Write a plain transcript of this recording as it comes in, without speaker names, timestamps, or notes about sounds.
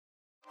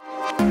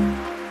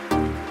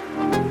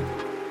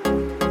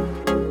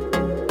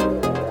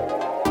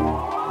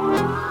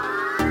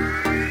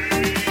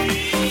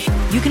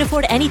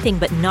afford anything,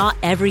 but not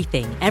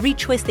everything. Every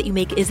choice that you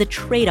make is a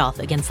trade-off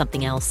against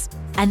something else.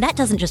 And that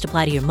doesn't just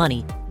apply to your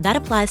money. That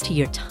applies to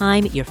your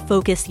time, your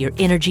focus, your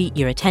energy,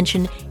 your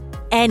attention,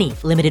 any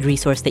limited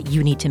resource that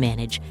you need to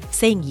manage.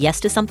 Saying yes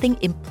to something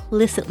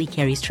implicitly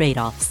carries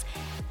trade-offs,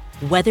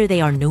 whether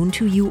they are known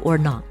to you or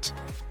not.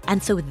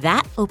 And so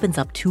that opens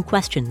up two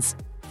questions.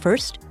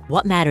 First,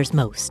 what matters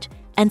most?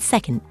 And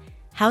second,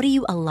 how do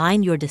you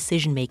align your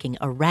decision-making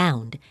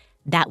around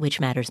that which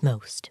matters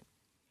most?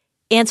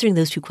 Answering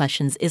those two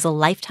questions is a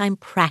lifetime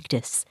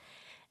practice,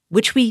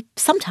 which we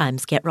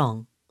sometimes get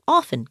wrong,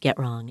 often get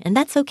wrong, and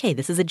that's okay.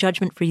 This is a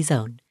judgment-free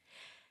zone.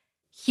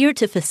 Here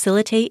to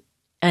facilitate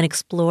and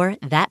explore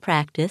that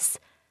practice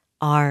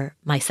are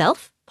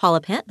myself,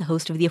 Paula Pant, the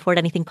host of the Afford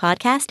Anything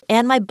podcast,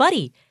 and my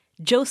buddy,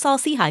 Joe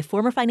Saul-Sehy,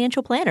 former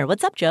financial planner.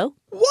 What's up, Joe?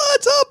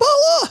 What's up,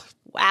 Paula?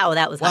 Wow,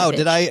 that was high Wow, pitch.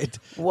 did I?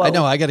 Whoa. I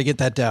know, I got to get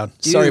that down.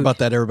 Dude. Sorry about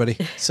that, everybody.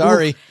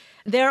 Sorry.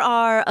 There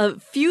are a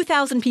few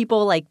thousand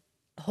people like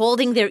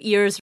holding their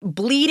ears,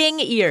 bleeding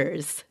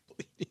ears.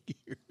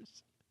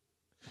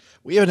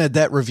 We haven't had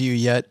that review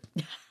yet.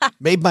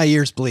 Made my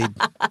ears bleed.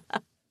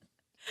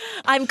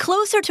 I'm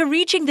closer to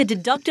reaching the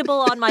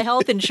deductible on my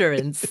health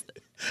insurance.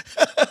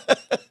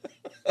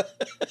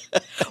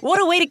 What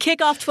a way to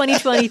kick off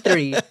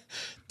 2023.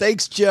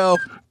 Thanks, Joe.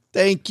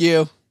 Thank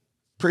you.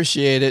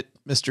 Appreciate it,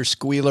 Mr.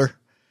 Squealer.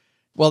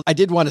 Well, I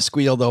did want to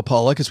squeal, though,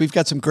 Paula, because we've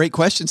got some great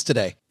questions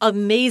today.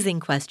 Amazing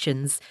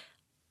questions.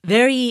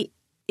 Very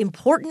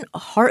important,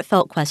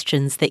 heartfelt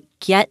questions that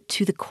get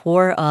to the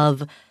core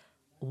of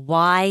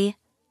why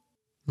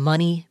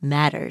money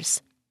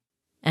matters.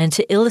 And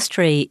to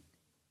illustrate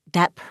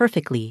that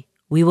perfectly,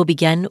 we will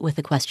begin with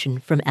a question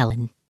from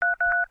Ellen.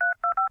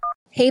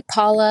 Hey,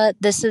 Paula,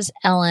 this is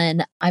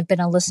Ellen. I've been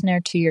a listener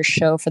to your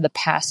show for the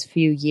past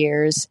few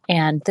years,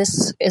 and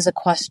this is a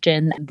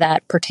question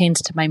that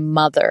pertains to my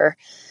mother.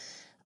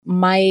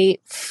 My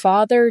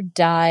father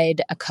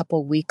died a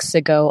couple weeks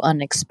ago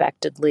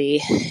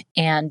unexpectedly,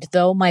 and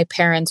though my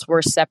parents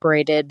were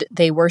separated,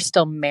 they were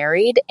still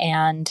married,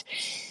 and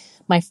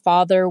my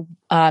father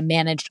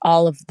managed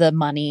all of the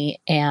money,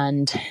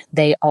 and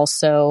they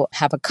also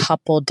have a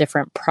couple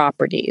different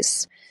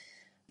properties.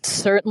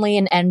 Certainly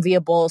an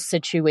enviable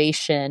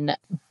situation,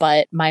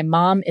 but my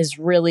mom is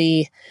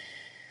really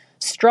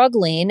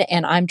struggling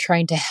and I'm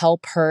trying to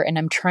help her and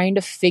I'm trying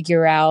to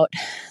figure out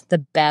the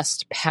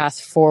best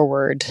path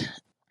forward.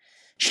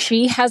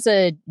 She has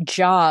a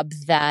job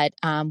that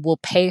will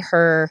pay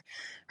her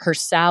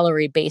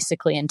salary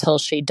basically until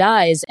she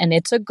dies, and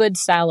it's a good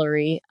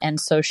salary.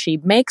 And so she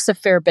makes a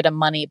fair bit of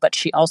money, but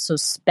she also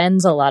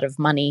spends a lot of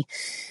money.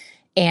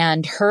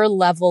 And her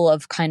level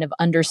of kind of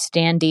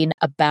understanding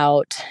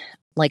about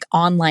like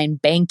online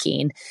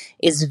banking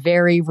is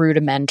very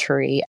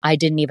rudimentary. I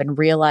didn't even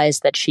realize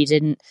that she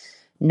didn't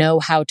know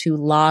how to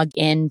log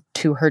in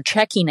to her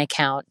checking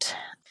account.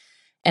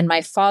 And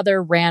my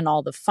father ran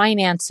all the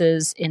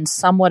finances in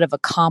somewhat of a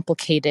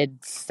complicated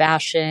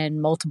fashion,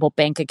 multiple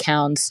bank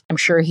accounts. I'm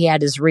sure he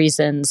had his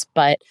reasons,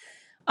 but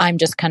I'm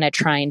just kind of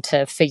trying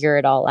to figure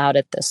it all out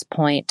at this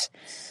point.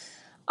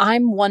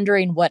 I'm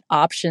wondering what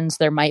options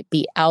there might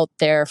be out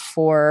there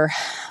for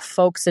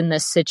folks in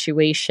this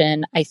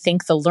situation. I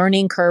think the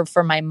learning curve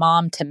for my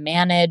mom to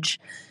manage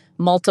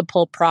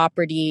multiple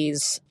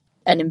properties,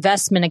 an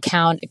investment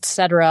account,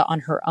 etc., on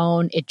her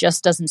own, it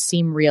just doesn't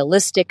seem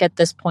realistic at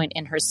this point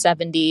in her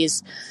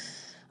 70s.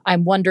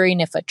 I'm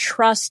wondering if a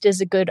trust is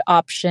a good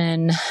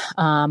option.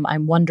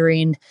 I'm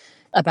wondering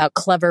about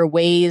clever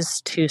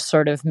ways to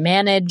sort of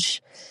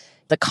manage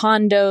the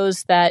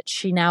condos that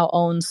she now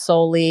owns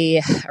solely,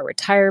 a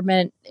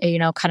retirement,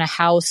 kind of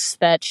house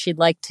that she'd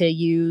like to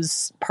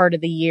use part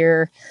of the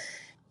year.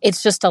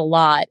 It's just a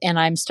lot. And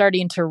I'm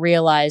starting to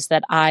realize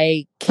that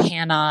I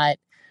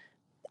can't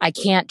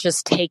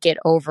just take it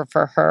over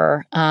for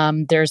her.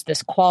 There's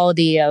this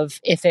quality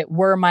of if it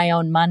were my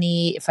own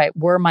money, if it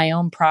were my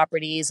own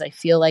properties, I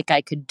feel like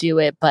I could do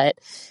it, but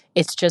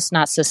it's just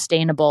not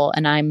sustainable.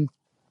 And I'm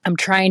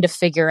trying to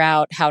figure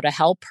out how to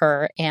help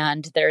her.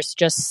 And there's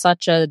just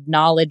such a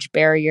knowledge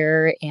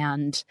barrier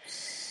and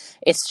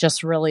it's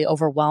just really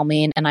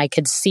overwhelming. And I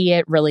could see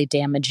it really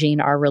damaging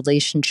our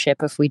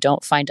relationship if we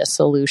don't find a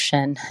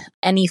solution.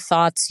 Any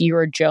thoughts you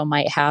or Joe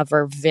might have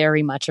are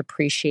very much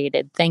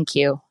appreciated. Thank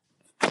you.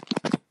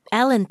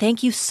 Ellen,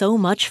 thank you so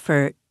much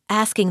for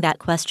asking that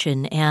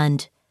question.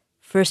 And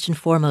first and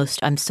foremost,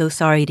 I'm so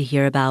sorry to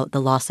hear about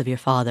the loss of your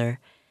father.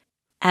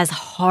 As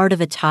hard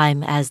of a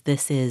time as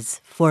this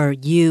is for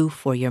you,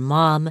 for your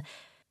mom,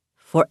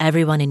 for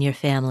everyone in your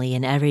family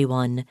and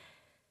everyone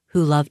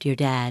who loved your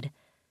dad,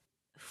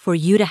 for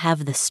you to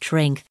have the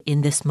strength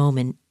in this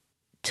moment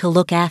to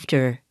look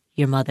after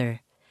your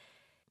mother,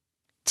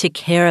 to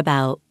care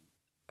about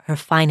her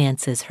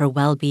finances, her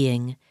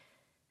well-being,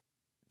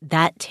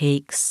 that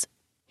takes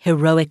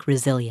heroic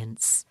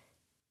resilience.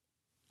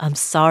 I'm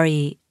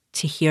sorry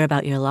to hear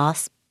about your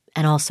loss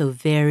and also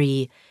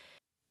very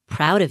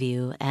proud of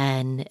you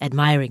and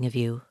admiring of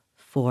you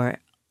for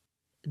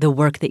the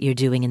work that you're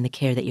doing and the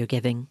care that you're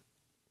giving.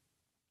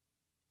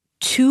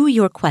 To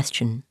your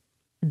question,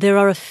 There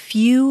are a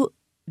few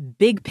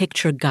big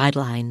picture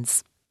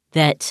guidelines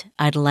that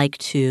I'd like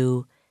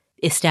to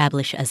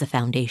establish as a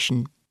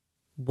foundation.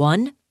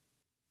 One,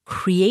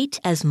 create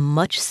as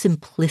much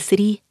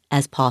simplicity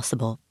as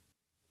possible.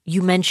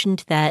 You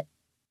mentioned that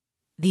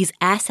these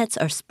assets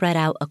are spread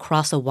out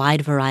across a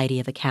wide variety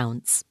of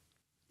accounts.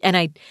 And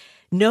I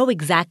know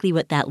exactly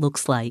what that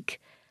looks like,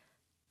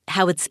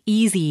 how it's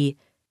easy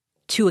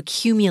to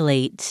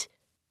accumulate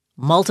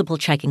multiple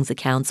checkings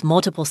accounts,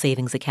 multiple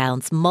savings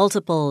accounts,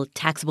 multiple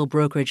taxable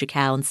brokerage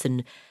accounts,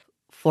 and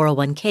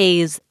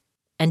 401ks,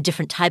 and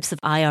different types of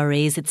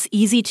IRAs. It's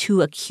easy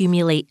to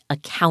accumulate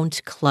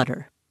account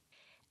clutter.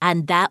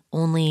 And that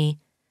only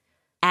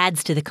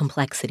adds to the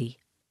complexity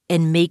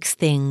and makes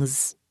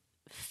things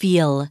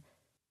feel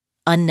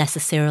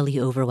unnecessarily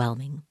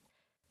overwhelming.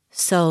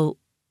 So,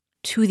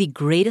 to the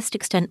greatest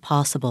extent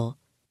possible,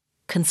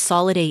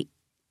 consolidate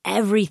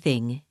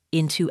everything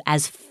into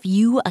as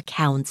few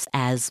accounts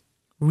as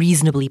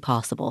reasonably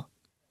possible.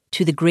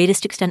 To the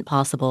greatest extent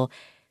possible,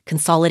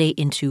 consolidate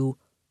into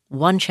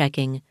one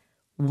checking,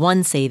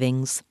 one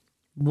savings,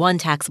 one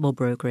taxable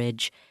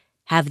brokerage,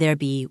 have there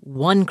be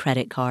one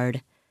credit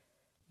card,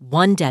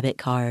 one debit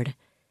card.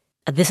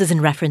 This is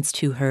in reference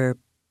to her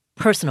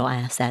personal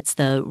assets.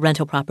 The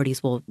rental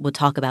properties we'll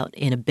talk about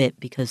in a bit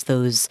because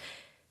those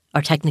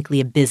are technically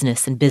a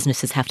business and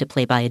businesses have to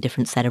play by a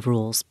different set of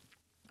rules.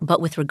 But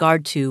with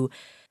regard to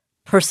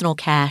personal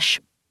cash,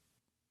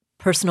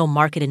 personal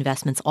market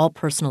investments, all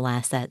personal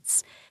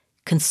assets,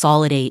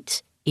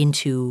 consolidate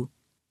into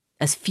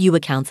as few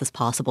accounts as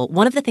possible.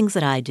 One of the things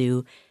that I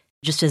do,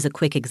 just as a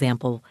quick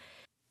example,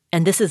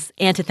 and this is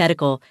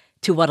antithetical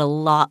to what a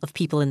lot of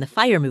people in the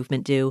FIRE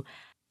movement do,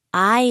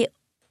 I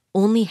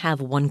only have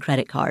one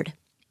credit card.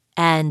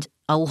 And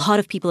a lot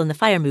of people in the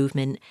FIRE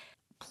movement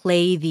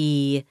play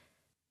the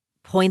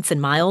points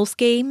and miles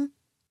game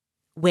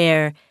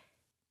where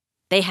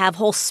they have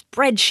whole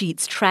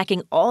spreadsheets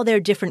tracking all their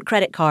different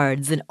credit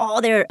cards and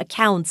all their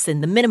accounts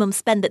and the minimum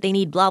spend that they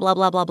need, blah, blah,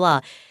 blah, blah, blah.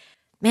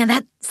 Man,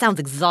 that sounds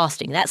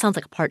exhausting. That sounds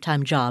like a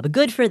part-time job.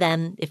 Good for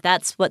them. If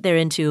that's what they're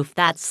into, if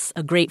that's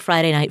a great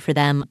Friday night for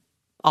them,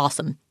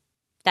 awesome.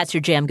 That's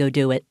your jam, go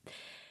do it.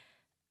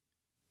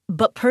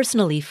 But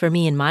personally, for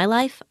me in my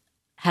life,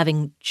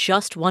 having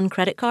just one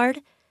credit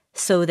card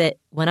so that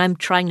when I'm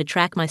trying to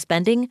track my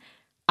spending,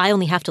 I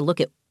only have to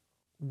look at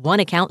one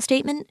account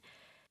statement,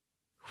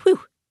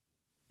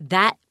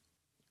 that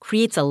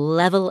creates a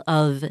level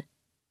of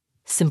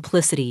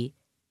simplicity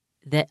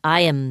that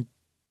I am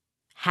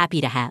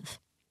happy to have.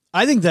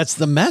 I think that's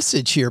the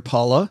message here,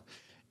 Paula.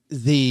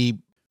 The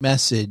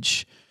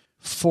message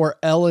for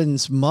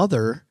Ellen's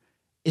mother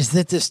is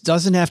that this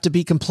doesn't have to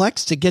be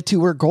complex to get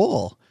to her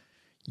goal.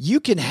 You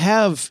can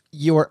have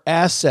your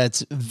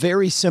assets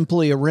very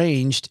simply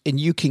arranged and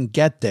you can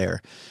get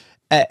there.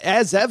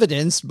 As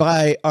evidenced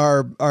by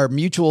our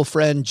mutual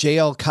friend,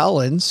 J.L.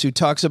 Collins, who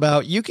talks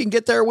about you can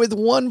get there with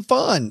one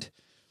fund.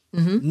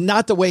 Mm-hmm.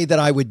 Not the way that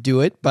I would do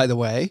it, by the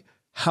way.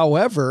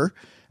 However,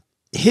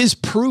 his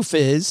proof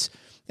is,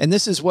 and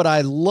this is what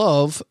I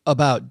love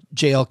about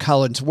J.L.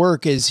 Collins'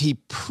 work, is he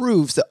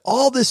proves that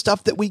all this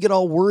stuff that we get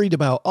all worried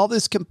about, all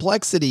this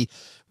complexity,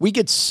 we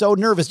get so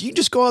nervous. You can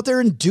just go out there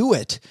and do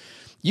it.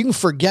 You can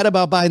forget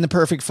about buying the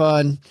perfect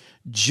fund,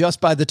 just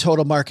buy the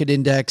total market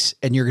index,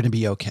 and you're going to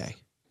be okay.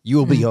 You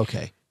will be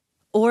okay.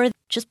 Or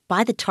just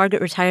buy the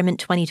Target Retirement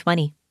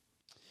 2020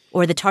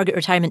 or the Target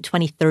Retirement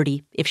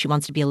 2030 if she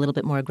wants to be a little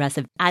bit more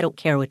aggressive. I don't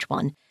care which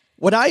one.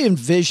 What I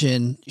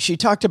envision, she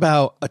talked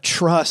about a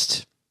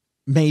trust,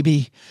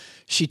 maybe.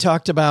 She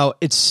talked about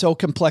it's so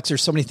complex.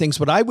 There's so many things.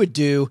 What I would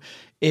do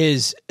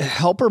is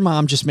help her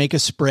mom just make a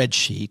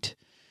spreadsheet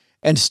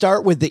and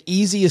start with the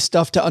easiest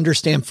stuff to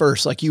understand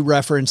first, like you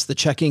referenced the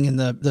checking and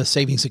the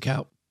savings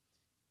account.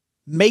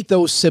 Make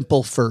those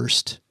simple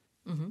first.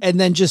 Mm-hmm. And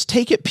then just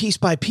take it piece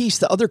by piece.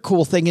 The other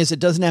cool thing is it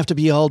doesn't have to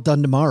be all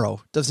done tomorrow.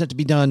 It doesn't have to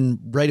be done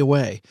right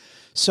away.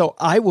 So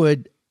I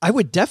would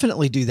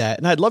definitely do that.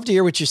 And I'd love to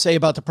hear what you say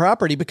about the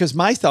property because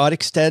my thought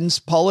extends,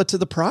 Paula, to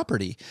the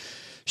property.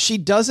 She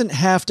doesn't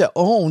have to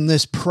own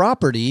this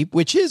property,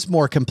 which is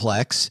more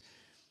complex,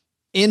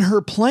 in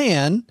her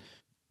plan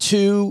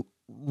to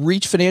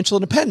reach financial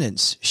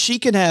independence. She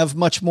can have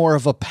much more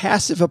of a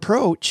passive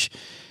approach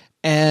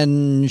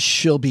and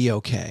she'll be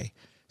okay.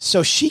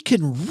 So she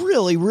can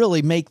really,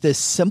 really make this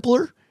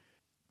simpler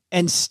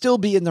and still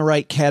be in the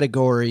right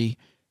category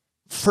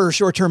for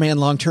short-term and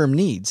long-term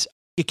needs.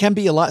 It can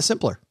be a lot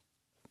simpler.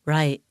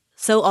 Right.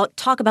 So I'll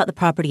talk about the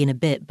property in a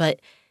bit,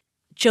 but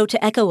Joe,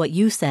 to echo what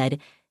you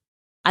said,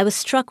 I was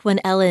struck when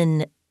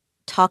Ellen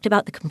talked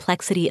about the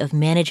complexity of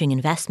managing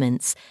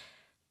investments.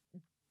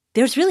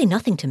 There's really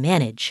nothing to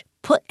manage.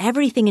 Put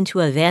everything into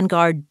a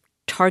Vanguard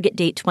Target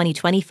Date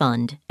 2020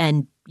 fund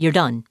and you're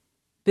done.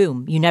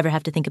 Boom. You never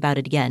have to think about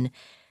it again.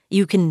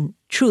 You can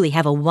truly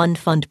have a one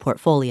fund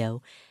portfolio.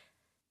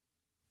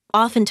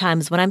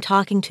 Oftentimes when I'm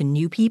talking to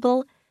new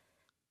people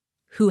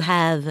who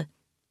have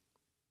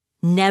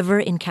never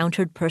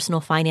encountered personal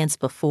finance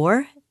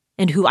before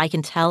and who I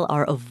can tell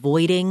are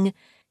avoiding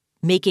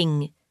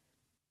making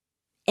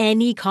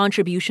any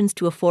contributions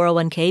to a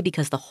 401k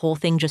because the whole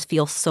thing just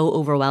feels so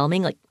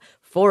overwhelming. Like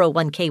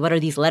 401k, what are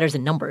these letters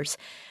and numbers,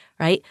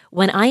 right?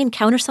 When I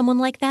encounter someone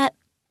like that,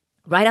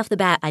 right off the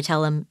bat, I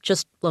tell them,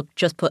 just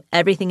put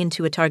everything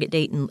into a target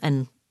date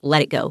and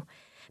let it go.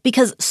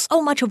 Because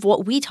so much of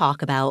what we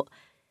talk about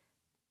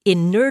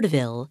in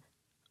Nerdville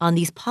on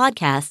these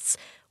podcasts,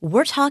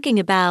 we're talking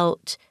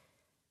about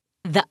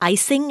the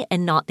icing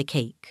and not the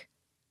cake,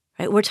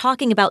 right? We're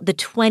talking about the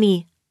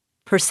 20%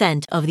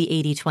 of the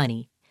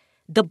 80-20.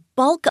 The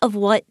bulk of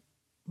what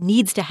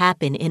needs to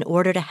happen in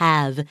order to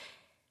have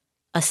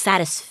a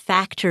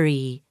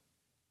satisfactory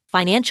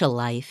financial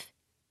life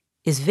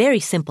is very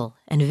simple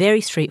and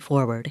very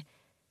straightforward.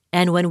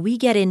 And when we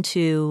get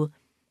into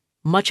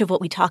much of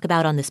what we talk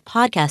about on this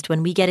podcast,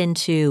 when we get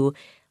into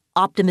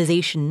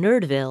optimization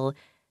Nerdville,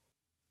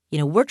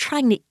 we're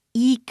trying to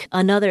eke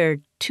another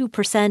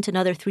 2%,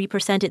 another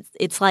 3%.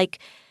 It's like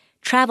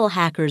travel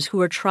hackers who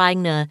are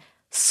trying to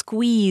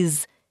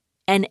squeeze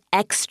an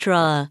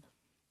extra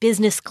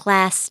business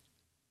class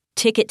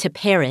ticket to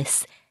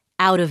Paris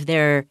out of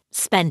their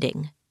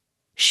spending.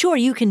 Sure,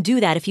 you can do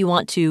that if you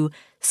want to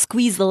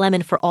squeeze the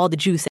lemon for all the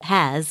juice it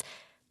has,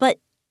 but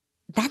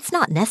that's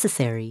not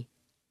necessary.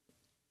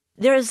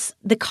 There's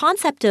the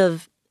concept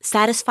of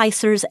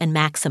satisficers and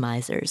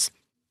maximizers.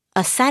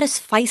 A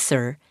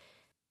satisficer,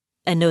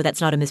 and no,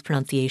 that's not a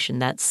mispronunciation,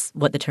 that's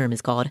what the term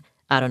is called.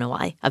 I don't know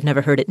why. I've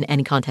never heard it in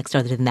any context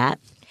other than that.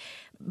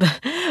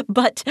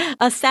 But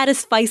a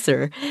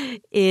satisficer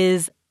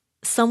is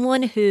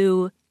someone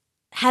who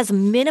has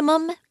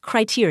minimum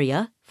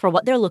criteria for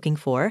what they're looking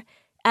for,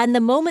 and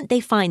the moment they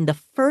find the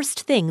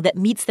first thing that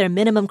meets their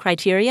minimum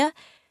criteria,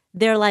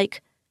 they're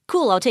like,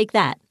 cool, I'll take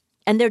that.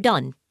 And they're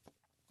done.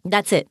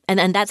 That's it.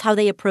 And that's how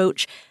they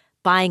approach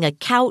buying a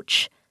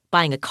couch,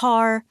 buying a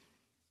car,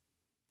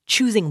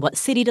 choosing what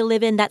city to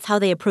live in. That's how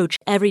they approach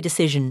every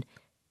decision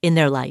in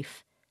their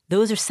life.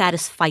 Those are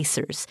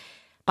satisficers.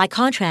 By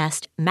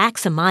contrast,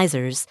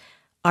 maximizers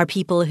are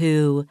people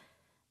who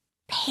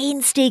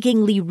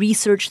painstakingly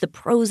research the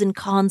pros and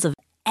cons of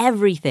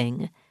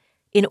everything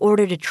in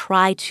order to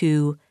try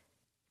to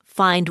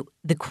find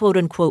the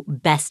quote-unquote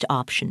best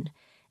option.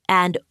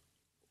 And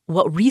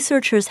what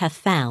researchers have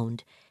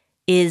found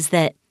is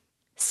that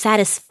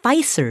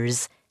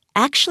satisficers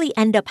actually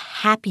end up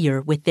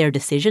happier with their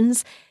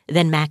decisions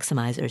than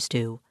maximizers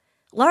do,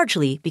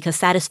 largely because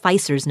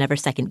satisficers never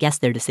second-guess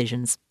their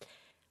decisions,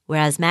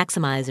 whereas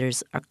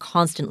maximizers are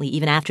constantly,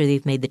 even after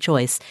they've made the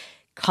choice,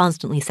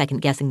 constantly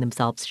second-guessing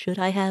themselves. Should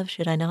I have?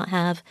 Should I not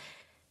have?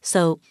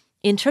 So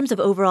in terms of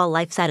overall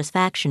life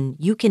satisfaction,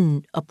 you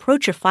can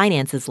approach your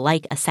finances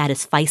like a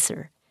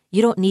satisficer.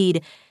 You don't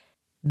need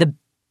the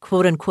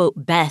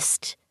quote-unquote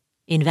best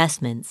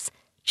investments.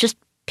 Just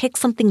pick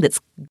something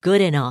that's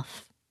good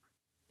enough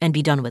and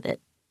be done with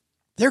it.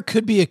 There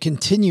could be a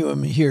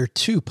continuum here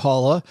too,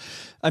 Paula.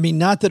 I mean,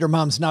 not that her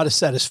mom's not a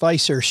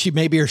satisficer. She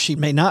may be or she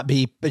may not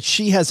be, but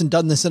she hasn't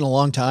done this in a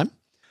long time.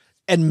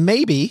 And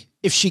maybe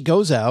if she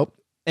goes out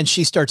and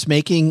she starts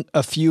making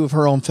a few of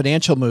her own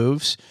financial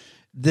moves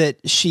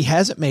that she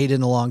hasn't made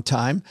in a long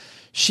time,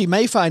 she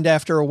may find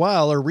after a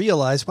while or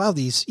realize, wow,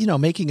 these,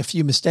 making a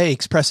few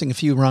mistakes, pressing a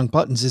few wrong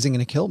buttons isn't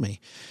going to kill me.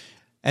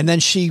 And then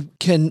she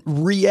can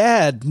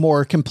re-add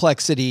more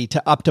complexity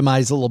to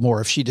optimize a little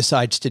more if she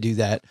decides to do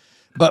that.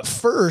 But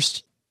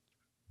first,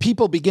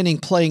 people beginning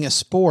playing a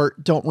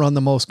sport don't run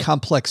the most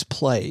complex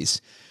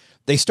plays.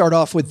 They start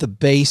off with the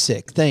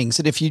basic things.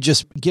 And if you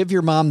just give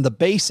your mom the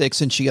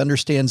basics and she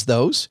understands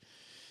those,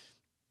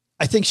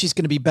 I think she's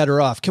going to be better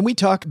off. Can we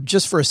talk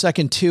just for a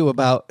second too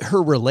about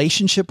her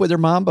relationship with her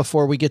mom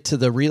before we get to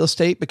the real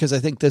estate? Because I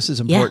think this is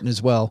important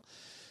as well.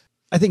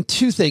 I think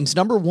two things.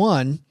 Number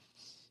one,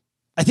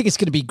 I think it's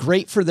going to be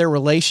great for their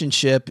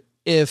relationship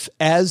if,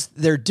 as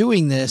they're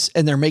doing this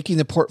and they're making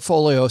the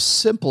portfolio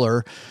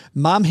simpler,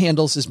 mom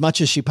handles as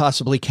much as she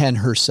possibly can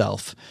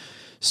herself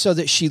so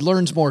that she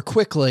learns more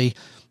quickly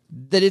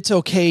that it's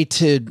okay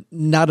to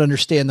not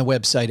understand the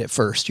website at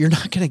first. You're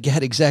not going to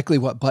get exactly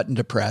what button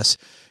to press.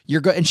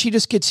 And she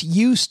just gets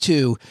used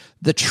to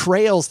the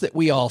trails that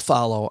we all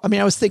follow. I mean,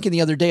 I was thinking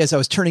the other day as I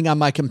was turning on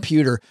my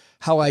computer,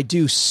 how I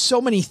do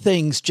so many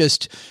things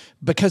just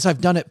because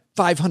I've done it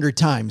 500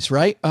 times,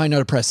 right? I know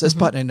to press this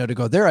button. I know to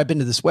go there. I've been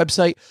to this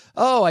website.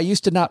 Oh, I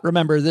used to not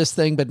remember this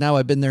thing, but now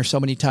I've been there so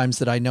many times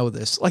that I know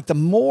this. Like the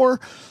more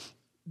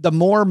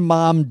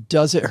mom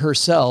does it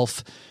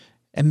herself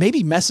and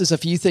maybe messes a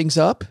few things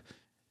up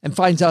and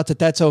finds out that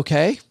that's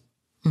okay,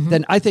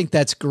 then I think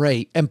that's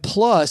great. And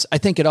plus, I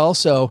think it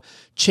also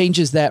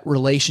changes that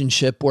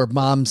relationship where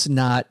mom's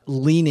not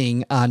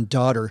leaning on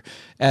daughter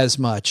as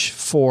much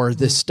for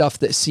this stuff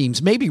that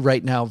seems maybe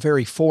right now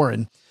very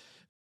foreign.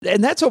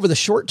 And that's over the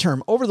short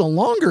term. Over the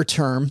longer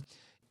term,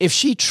 if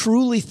she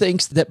truly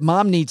thinks that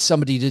mom needs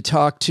somebody to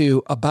talk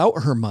to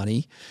about her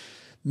money,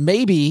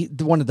 maybe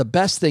one of the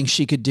best things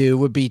she could do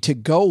would be to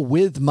go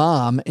with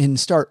mom and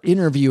start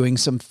interviewing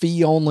some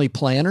fee-only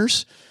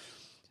planners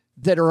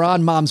that are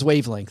on mom's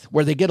wavelength,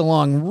 where they get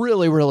along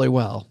really, really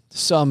well.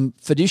 Some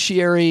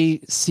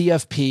fiduciary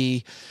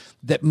CFP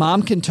that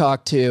mom can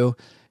talk to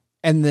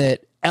and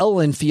that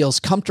Ellen feels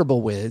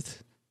comfortable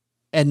with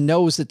and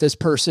knows that this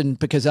person,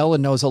 because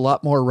Ellen knows a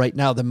lot more right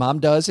now than mom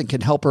does and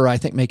can help her, I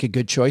think, make a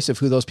good choice of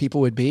who those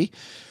people would be.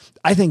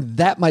 I think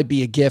that might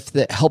be a gift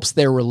that helps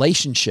their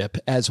relationship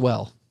as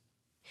well.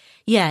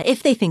 Yeah,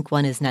 if they think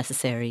one is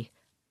necessary.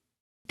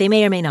 They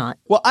may or may not.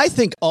 Well, I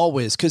think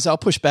always, because I'll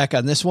push back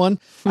on this one,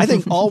 I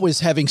think always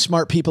having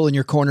smart people in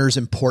your corner is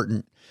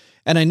important.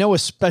 And I know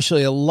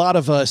especially a lot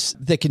of us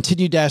that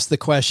continue to ask the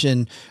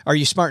question, are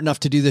you smart enough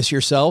to do this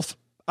yourself?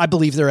 I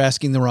believe they're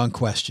asking the wrong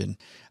question.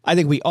 I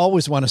think we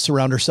always want to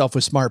surround ourselves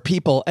with smart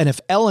people. And if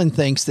Ellen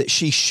thinks that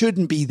she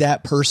shouldn't be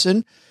that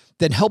person,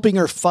 then helping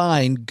her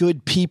find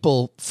good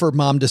people for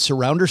mom to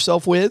surround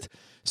herself with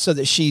so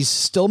that she's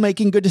still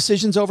making good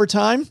decisions over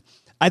time,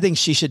 I think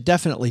she should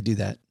definitely do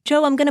that.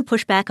 Joe, I'm going to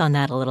push back on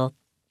that a little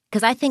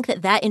because I think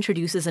that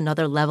introduces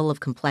another level of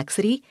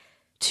complexity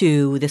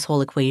to this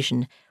whole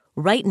equation.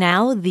 Right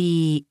now,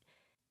 the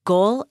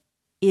goal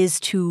is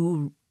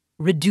to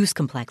reduce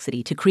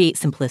complexity, to create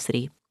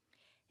simplicity.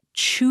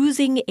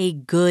 Choosing a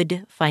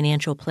good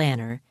financial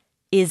planner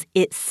is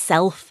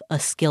itself a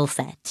skill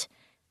set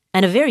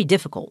and a very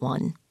difficult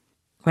one,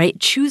 right?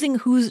 Choosing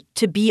who's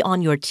to be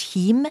on your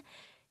team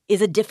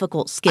is a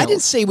difficult skill. I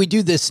didn't say we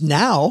do this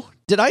now.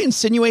 Did I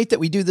insinuate that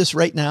we do this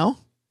right now?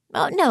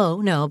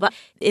 No. But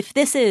if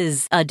this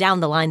is a down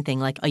the line thing,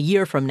 like a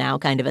year from now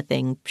kind of a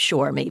thing,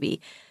 sure,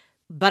 maybe.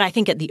 But I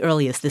think at the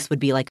earliest, this would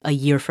be like a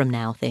year from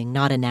now thing,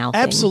 not a now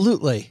thing.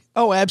 Absolutely.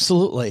 Oh,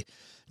 absolutely.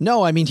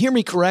 No, I mean, hear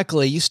me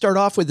correctly. You start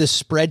off with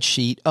this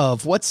spreadsheet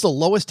of what's the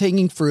lowest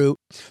hanging fruit.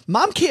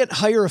 Mom can't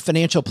hire a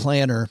financial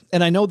planner.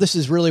 And I know this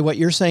is really what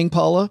you're saying,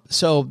 Paula.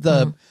 So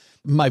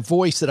my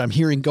voice that I'm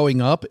hearing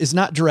going up is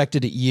not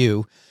directed at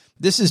you.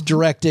 This is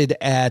directed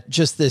at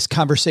just this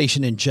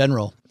conversation in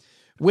general,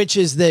 which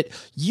is that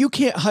you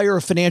can't hire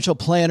a financial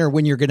planner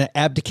when you're going to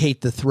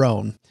abdicate the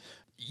throne.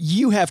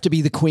 You have to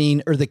be the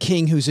queen or the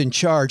king who's in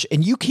charge,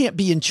 and you can't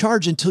be in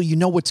charge until you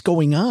know what's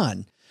going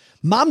on.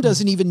 Mom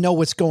doesn't even know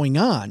what's going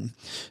on.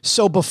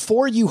 So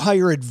before you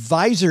hire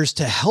advisors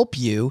to help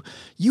you,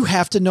 you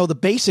have to know the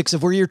basics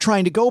of where you're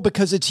trying to go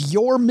because it's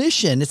your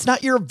mission. It's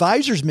not your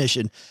advisor's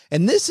mission.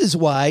 And this is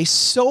why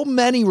so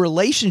many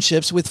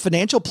relationships with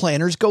financial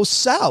planners go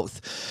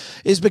south,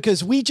 is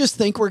because we just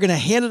think we're going to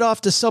hand it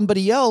off to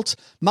somebody else.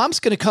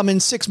 Mom's going to come in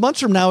 6 months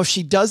from now if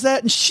she does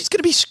that, and she's going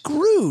to be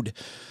screwed.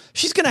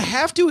 She's going to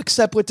have to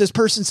accept what this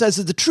person says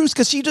is the truth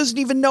because she doesn't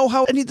even know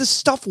how any of this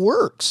stuff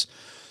works.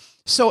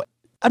 So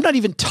I'm not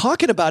even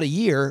talking about a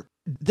year.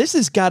 This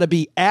has got to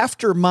be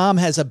after mom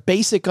has a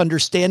basic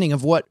understanding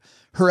of what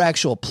her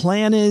actual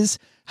plan is,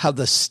 how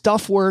the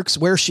stuff works,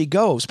 where she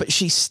goes. But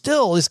she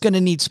still is going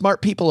to need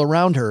smart people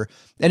around her.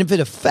 And if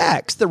it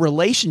affects the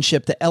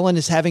relationship that Ellen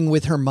is having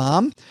with her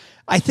mom,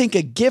 I think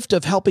a gift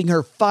of helping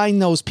her find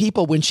those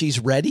people when she's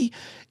ready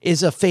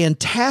is a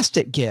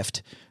fantastic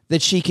gift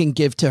that she can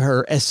give to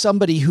her as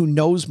somebody who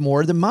knows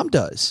more than mom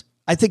does.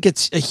 I think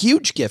it's a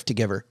huge gift to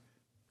give her.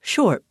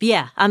 Sure.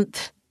 Yeah.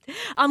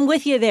 I'm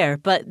with you there,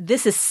 but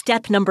this is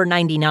step number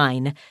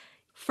 99.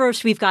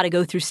 First, we've got to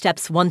go through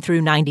steps 1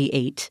 through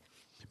 98.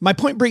 My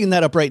point bringing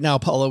that up right now,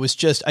 Paula, was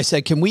just, I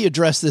said, can we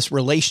address this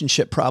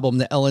relationship problem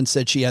that Ellen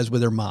said she has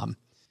with her mom?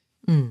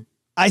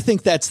 I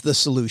think that's the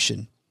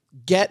solution.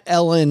 Get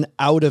Ellen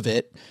out of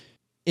it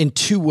in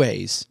 2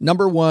 ways.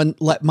 Number 1,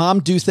 let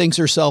mom do things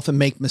herself and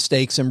make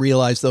mistakes and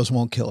realize those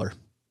won't kill her.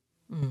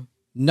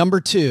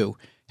 Number 2,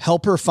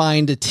 help her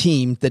find a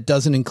team that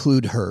doesn't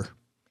include her.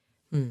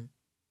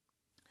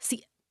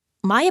 See,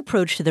 my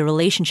approach to the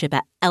relationship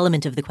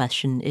element of the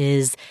question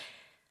is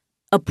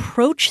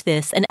approach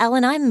this. And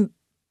Ellen,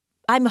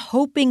 I'm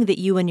hoping that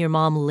you and your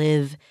mom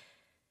live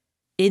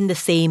in the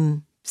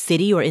same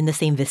city or in the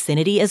same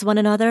vicinity as one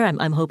another.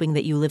 I'm hoping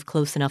that you live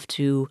close enough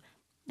to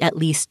at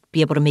least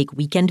be able to make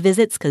weekend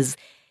visits because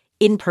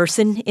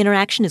in-person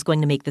interaction is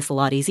going to make this a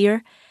lot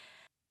easier.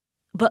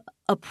 But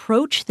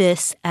approach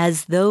this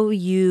as though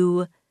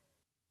you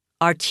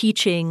are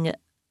teaching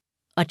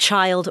a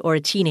child or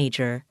a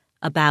teenager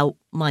about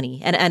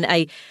money. And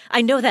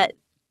I know that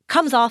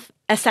comes off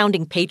as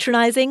sounding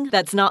patronizing.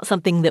 That's not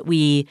something that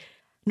we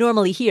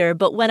normally hear.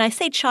 But when I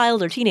say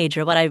child or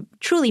teenager, what I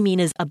truly mean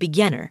is a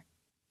beginner,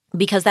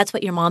 because that's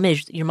what your mom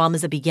is. Your mom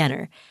is a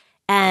beginner.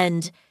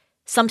 And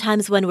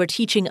sometimes when we're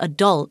teaching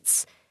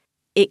adults,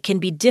 it can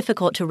be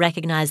difficult to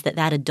recognize that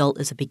that adult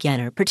is a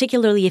beginner,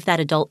 particularly if that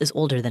adult is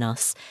older than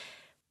us,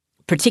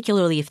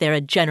 particularly if they're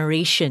a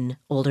generation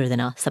older than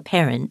us, a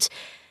parent.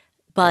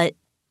 But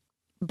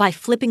by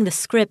flipping the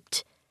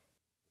script,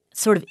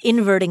 sort of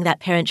inverting that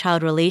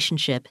parent-child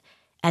relationship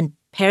and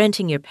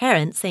parenting your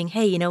parents, saying,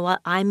 hey, you know what,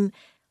 I'm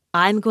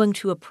going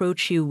to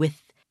approach you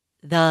with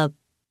the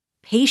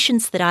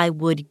patience that I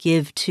would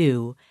give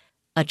to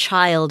a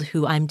child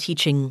who I'm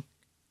teaching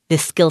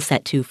this skill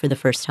set to for the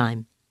first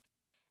time.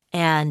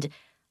 And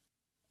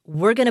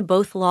we're going to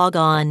both log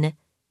on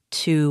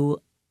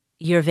to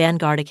your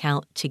Vanguard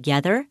account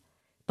together,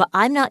 but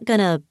I'm not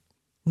going to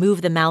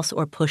move the mouse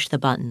or push the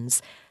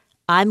buttons.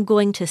 I'm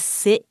going to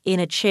sit in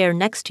a chair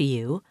next to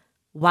you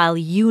while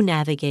you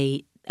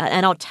navigate,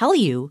 and I'll tell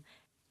you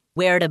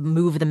where to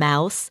move the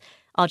mouse.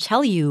 I'll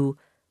tell you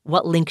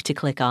what link to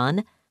click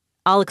on.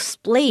 I'll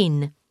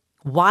explain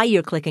why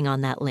you're clicking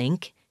on that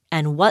link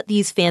and what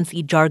these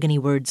fancy jargony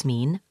words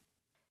mean.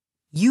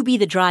 You be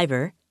the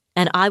driver,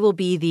 and I will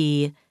be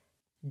the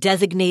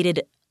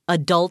designated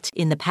adult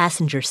in the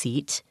passenger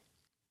seat.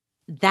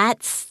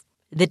 That's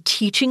the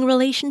teaching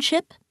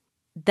relationship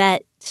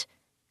that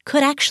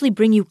could actually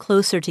bring you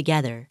closer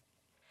together.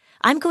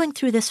 I'm going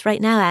through this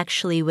right now,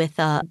 actually, with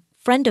a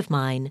friend of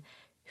mine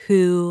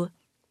who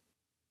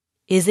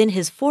is in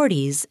his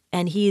 40s,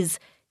 and he's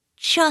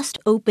just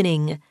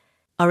opening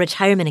a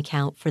retirement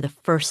account for the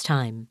first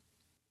time.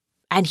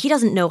 And he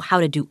doesn't know how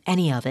to do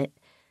any of it.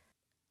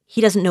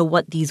 He doesn't know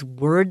what these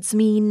words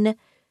mean.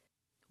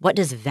 What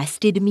does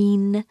vested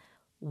mean?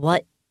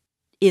 What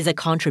is a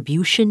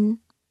contribution?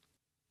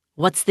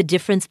 What's the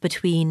difference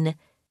between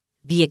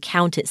the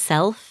account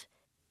itself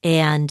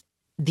and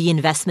the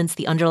investments,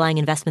 the underlying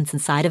investments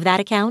inside of that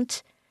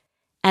account?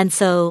 And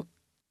so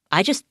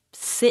I just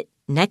sit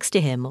next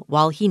to him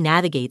while he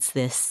navigates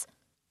this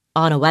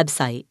on a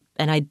website.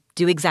 And I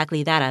do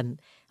exactly that. I'm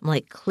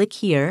like, click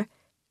here.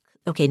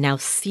 Okay, now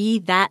see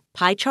that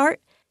pie chart?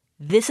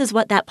 This is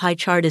what that pie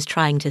chart is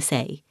trying to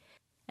say.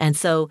 And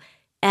so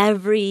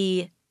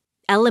every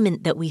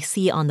element that we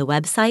see on the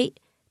website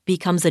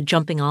becomes a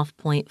jumping off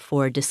point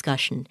for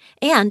discussion.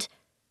 And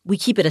we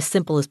keep it as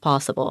simple as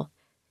possible.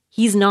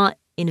 He's not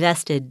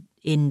invested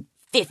in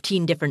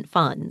 15 different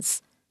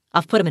funds.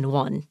 I've put him in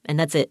one, and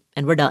that's it,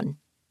 and we're done.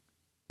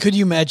 Could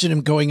you imagine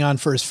him going on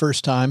for his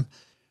first time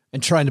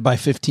and trying to buy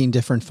 15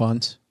 different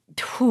funds?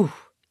 Whew.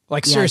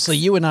 Like, seriously,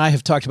 you and I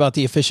have talked about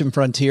the efficient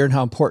frontier and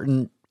how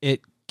important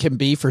it can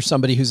be for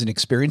somebody who's an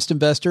experienced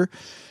investor.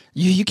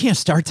 You can't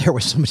start there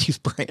with somebody who's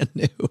brand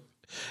new.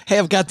 Hey,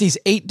 I've got these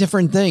 8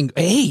 different things.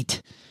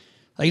 8.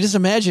 Like, just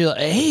imagine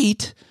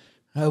 8.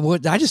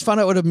 I just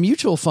found out what a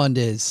mutual fund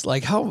is.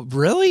 Like, how,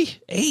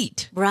 really?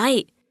 8.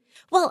 Right.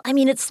 Well, I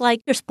mean, it's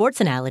like your sports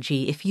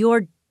analogy. If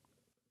you're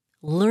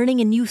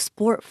learning a new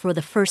sport for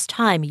the first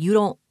time, you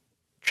don't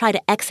try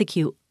to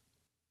execute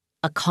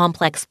a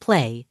complex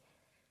play.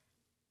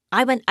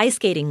 I went ice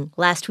skating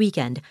last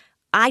weekend.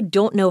 I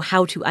don't know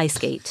how to ice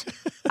skate.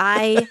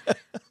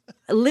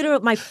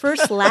 Literally, my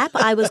first lap,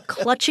 I was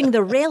clutching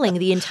the railing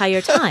the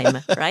entire time,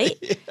 right?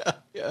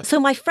 Yeah. So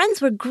my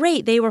friends were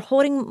great. They were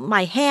holding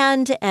my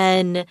hand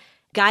and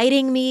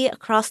guiding me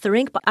across the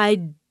rink, but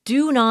I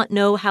do not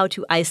know how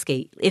to ice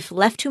skate. If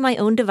left to my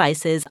own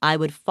devices, I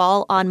would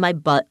fall on my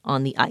butt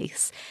on the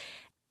ice.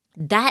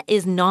 That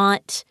is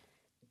not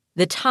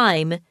the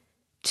time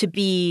to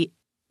be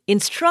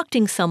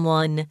instructing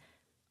someone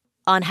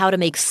on how to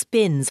make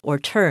spins or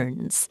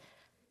turns,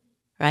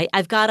 right?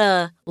 I've got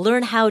to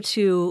learn how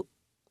to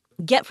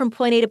get from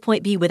point A to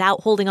point B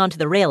without holding onto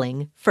the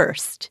railing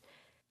first.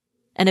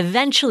 And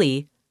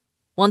eventually,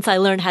 once I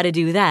learn how to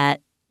do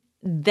that,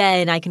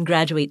 then I can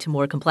graduate to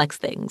more complex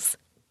things.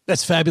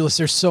 That's fabulous.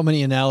 There's so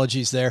many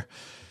analogies there.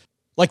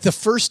 Like the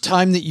first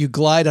time that you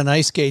glide on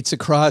ice skates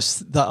across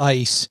the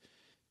ice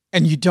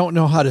and you don't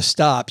know how to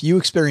stop. You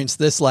experienced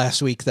this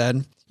last week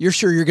then. You're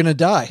sure you're going to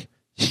die.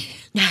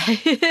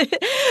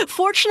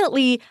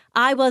 Fortunately,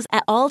 I was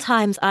at all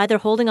times either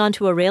holding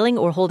onto a railing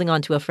or holding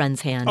onto a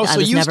friend's hand. Oh, so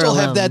you still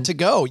alone. Have that to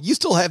go. You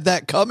still have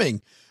that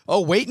coming.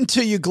 Oh, wait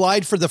until you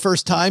glide for the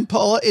first time,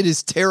 Paula. It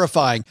is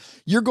terrifying.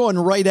 You're going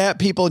right at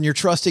people and you're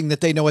trusting that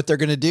they know what they're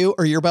going to do,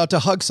 or you're about to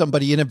hug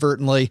somebody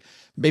inadvertently,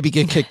 maybe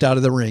get kicked out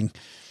of the ring.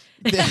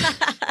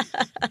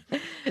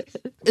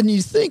 And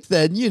you think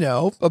then,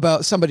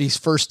 about somebody's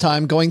first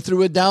time going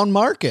through a down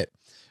market,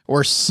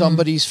 or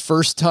somebody's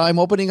first time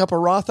opening up a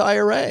Roth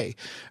IRA,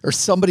 or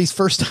somebody's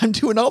first time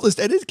doing all this.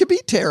 And it can be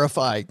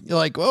terrifying. You're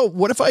like, well,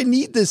 what if I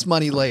need this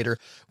money later?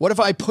 What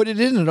if I put it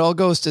in and it all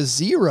goes to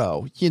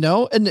zero,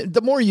 And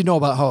the more you know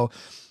about how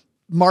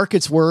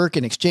markets work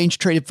and exchange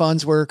traded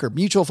funds work or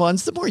mutual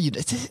funds, the more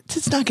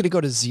it's not going to go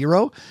to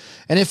zero.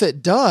 And if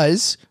it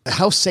does,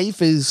 how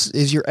safe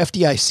is your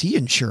FDIC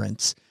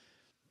insurance?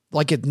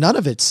 Like none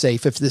of it's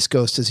safe if this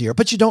goes to zero,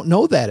 but you don't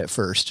know that at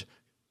first.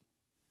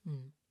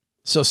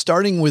 So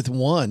starting with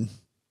one.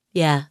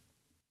 Yeah.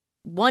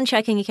 One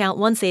checking account,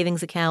 one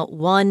savings account,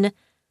 one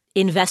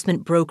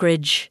investment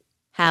brokerage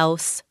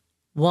house,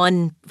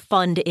 one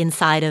fund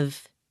inside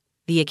of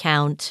the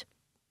account.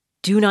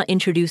 Do not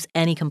introduce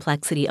any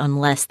complexity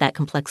unless that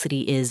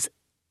complexity is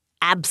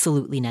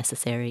absolutely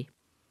necessary,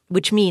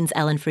 which means,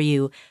 Ellen, for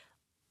you,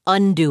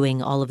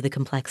 undoing all of the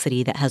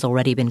complexity that has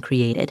already been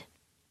created.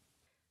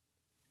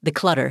 The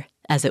clutter,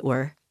 as it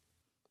were.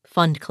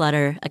 Fund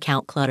clutter,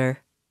 account clutter.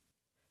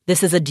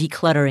 This is a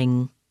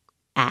decluttering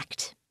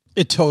act.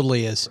 It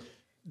totally is.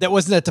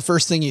 Wasn't that the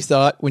first thing you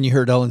thought when you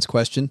heard Ellen's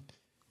question?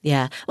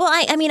 Yeah. Well,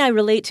 I mean, I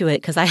relate to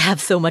it because I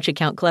have so much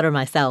account clutter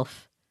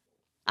myself.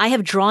 I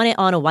have drawn it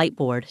on a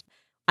whiteboard.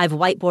 I've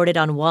whiteboarded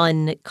on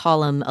one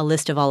column a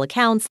list of all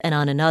accounts and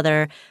on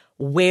another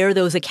where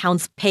those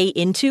accounts pay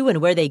into and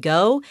where they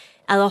go.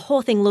 And the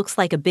whole thing looks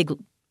like a big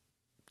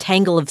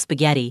tangle of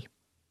spaghetti.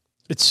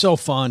 It's so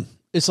fun.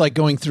 It's like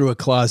going through a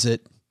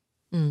closet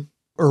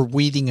or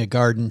weeding a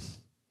garden.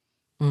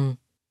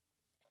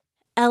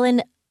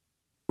 Ellen,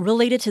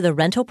 related to the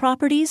rental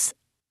properties,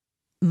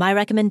 my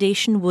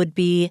recommendation would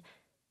be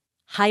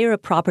hire a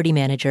property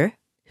manager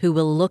who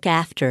will look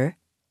after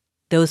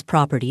those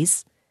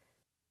properties.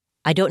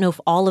 I don't know if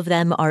all of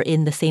them are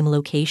in the same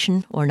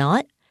location or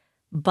not,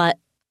 but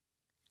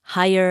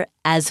hire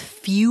as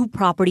few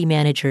property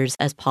managers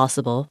as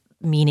possible,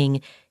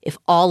 meaning if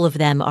all of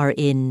them are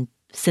in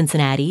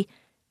Cincinnati,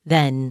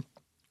 then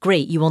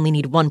great, you only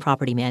need one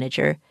property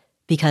manager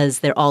because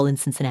they're all in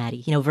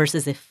Cincinnati,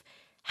 versus if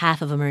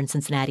half of them are in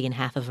Cincinnati and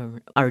half of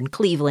them are in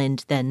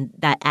Cleveland, then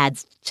that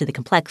adds to the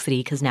complexity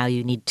because now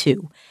you need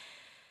two.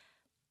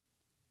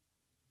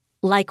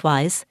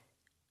 Likewise,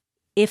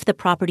 if the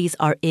properties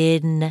are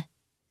in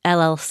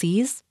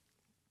LLCs,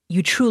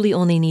 you truly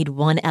only need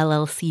one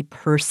LLC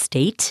per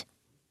state.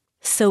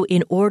 So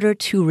in order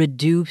to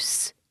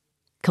reduce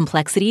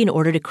complexity, in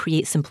order to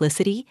create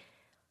simplicity,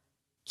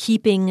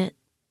 keeping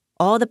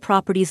all the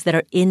properties that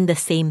are in the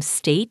same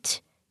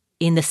state,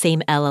 in the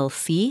same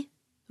LLC,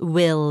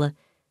 will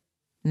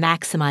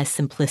maximize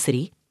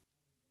simplicity.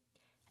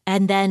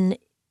 And then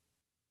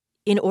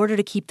in order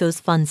to keep those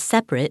funds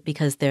separate,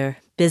 because they're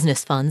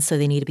business funds, so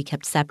they need to be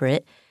kept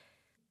separate,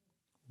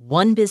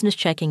 one business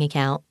checking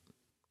account,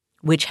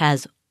 which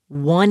has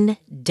one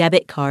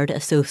debit card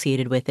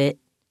associated with it.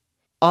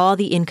 All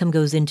the income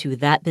goes into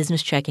that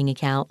business checking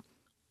account.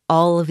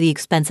 All of the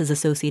expenses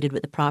associated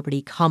with the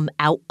property come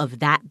out of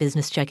that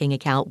business checking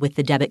account with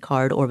the debit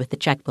card or with the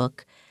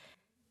checkbook.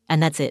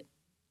 And that's it.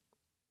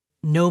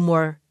 No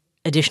more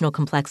additional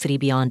complexity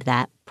beyond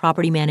that.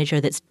 Property manager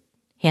that's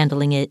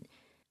handling it,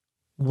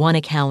 one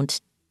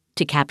account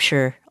to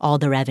capture all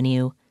the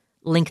revenue,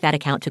 link that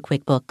account to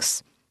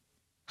QuickBooks,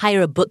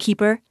 hire a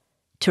bookkeeper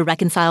to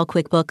reconcile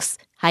QuickBooks,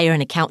 hire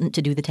an accountant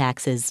to do the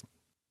taxes.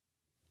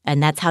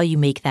 And that's how you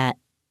make that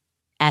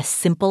as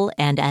simple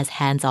and as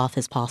hands-off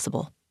as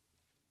possible.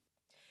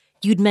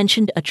 You'd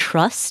mentioned a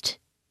trust.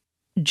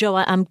 Joe,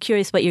 I'm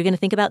curious what you're going to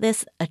think about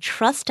this. A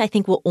trust, I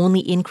think, will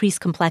only increase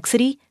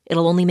complexity.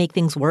 It'll only make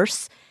things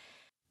worse.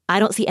 I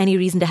don't see any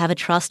reason to have a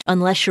trust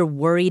unless you're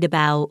worried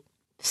about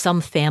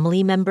some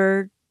family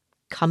member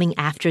coming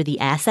after the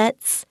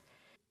assets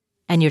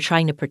and you're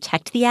trying to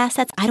protect the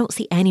assets. I don't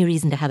see any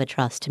reason to have a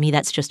trust. To me,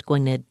 that's just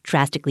going to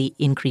drastically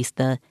increase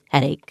the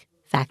headache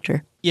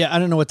factor. Yeah, I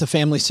don't know what the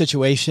family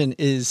situation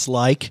is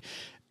like.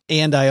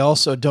 And I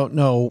also don't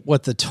know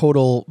what the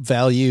total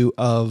value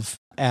of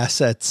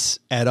assets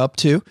add up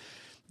to.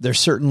 There's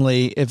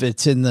certainly, if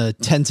it's in the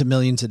tens of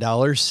millions of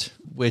dollars,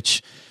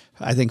 which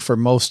I think for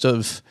most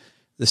of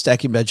the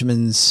Stacking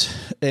Benjamins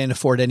and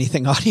Afford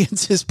Anything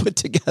audiences put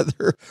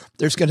together,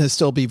 there's going to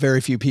still be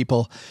very few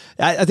people.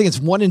 I think it's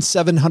 1 in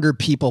 700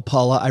 people,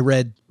 Paula, I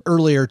read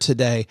earlier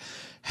today,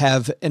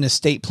 have an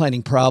estate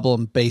planning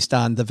problem based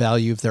on the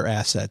value of their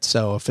assets.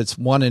 So if it's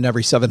 1 in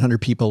every 700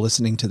 people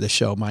listening to the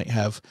show might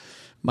have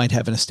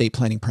an estate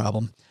planning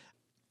problem.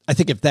 I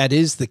think if that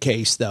is the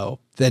case, though,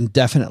 then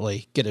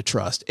definitely get a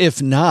trust.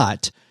 If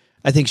not,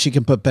 I think she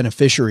can put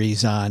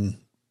beneficiaries on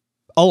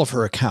all of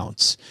her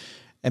accounts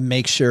and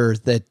make sure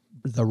that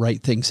the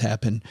right things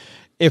happen.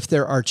 If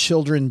there are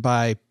children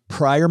by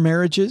prior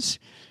marriages,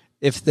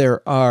 if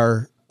there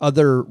are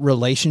other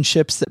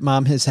relationships that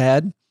mom has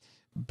had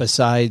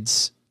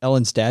besides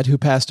Ellen's dad who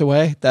passed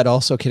away, that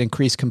also can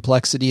increase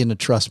complexity and a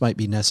trust might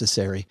be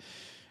necessary.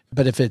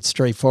 But if it's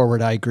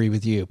straightforward, I agree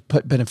with you.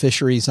 Put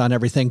beneficiaries on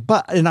everything.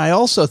 And I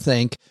also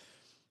think,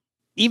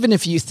 even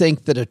if you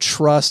think that a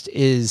trust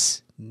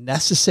is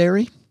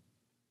necessary,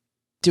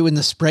 doing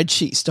the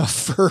spreadsheet stuff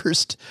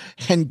first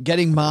and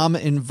getting mom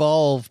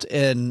involved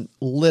and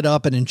lit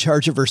up and in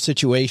charge of her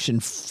situation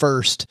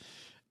first,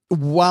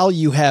 while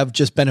you have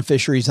just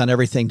beneficiaries on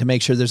everything to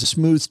make sure there's a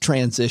smooth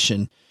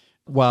transition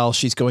while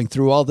she's going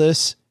through all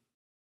this,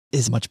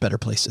 is a much better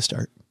place to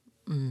start.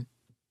 Mm.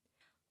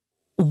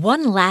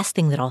 One last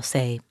thing that I'll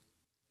say,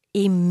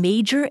 a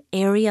major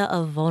area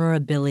of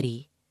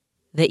vulnerability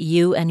that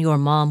you and your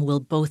mom will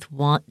both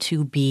want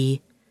to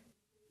be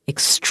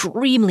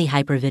extremely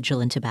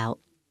hypervigilant about,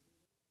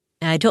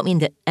 and I don't mean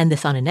to end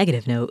this on a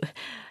negative note,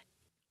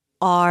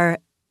 are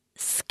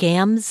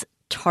scams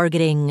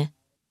targeting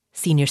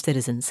senior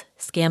citizens,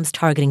 scams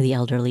targeting the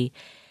elderly.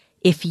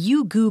 If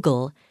you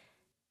Google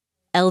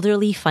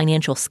elderly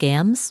financial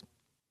scams,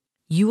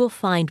 you will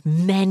find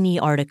many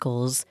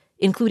articles,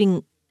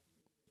 including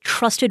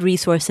trusted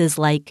resources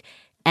like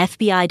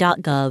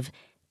FBI.gov,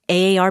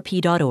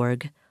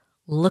 AARP.org.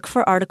 Look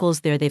for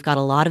articles there. They've got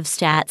a lot of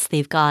stats.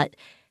 They've got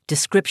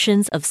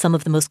descriptions of some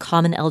of the most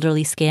common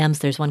elderly scams.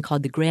 There's one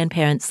called the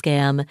grandparent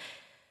scam.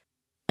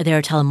 There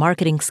are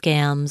telemarketing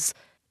scams.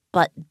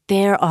 But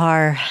there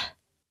are,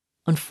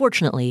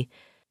 unfortunately,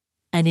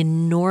 an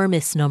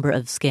enormous number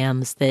of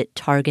scams that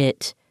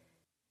target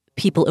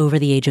people over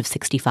the age of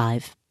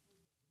 65.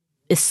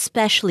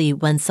 Especially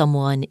when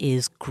someone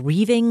is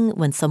grieving,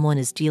 when someone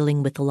is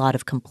dealing with a lot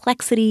of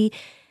complexity,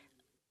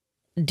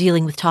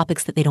 dealing with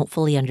topics that they don't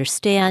fully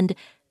understand,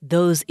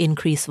 those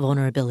increase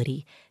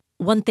vulnerability.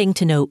 One thing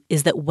to note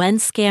is that when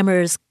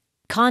scammers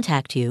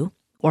contact you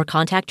or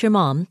contact your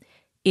mom,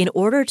 in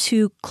order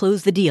to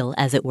close the deal,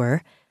 as it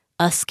were,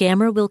 a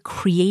scammer will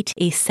create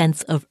a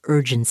sense of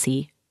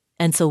urgency.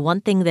 And so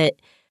one thing that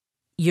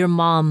your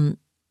mom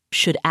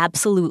should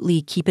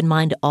absolutely keep in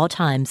mind at all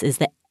times is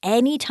that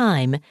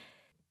anytime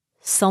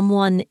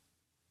someone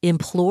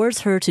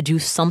implores her to do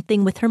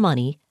something with her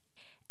money,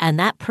 and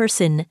that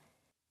person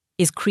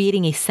is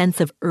creating a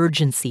sense of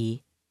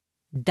urgency,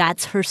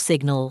 that's her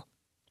signal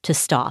to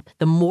stop.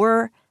 The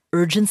more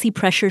urgency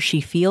pressure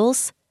she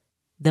feels,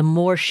 the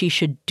more she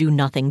should do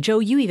nothing. Joe,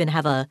 you even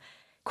have a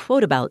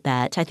quote about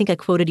that. I think I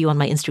quoted you on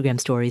my Instagram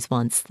stories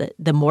once, that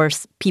the more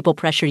people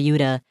pressure you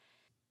to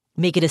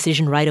make a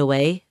decision right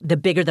away, the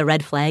bigger the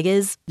red flag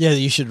is. Yeah,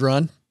 you should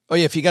run. Oh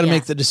yeah, if you got to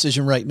make the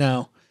decision right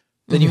now,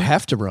 then you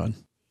have to run.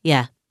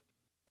 Yeah.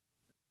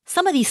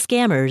 Some of these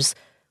scammers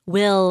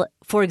will,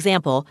 for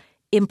example,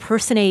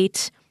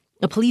 impersonate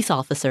a police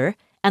officer,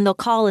 and they'll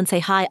call and say,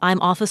 "Hi, I'm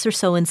Officer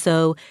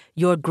so-and-so.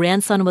 Your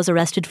grandson was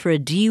arrested for a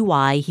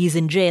DUI. He's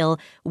in jail.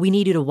 We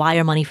need you to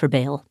wire money for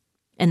bail."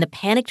 And the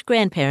panicked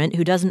grandparent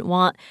who doesn't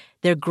want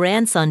their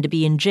grandson to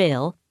be in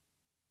jail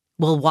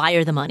will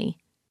wire the money.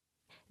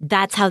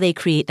 That's how they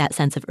create that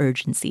sense of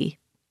urgency.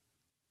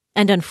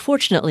 And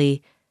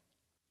unfortunately,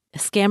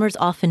 scammers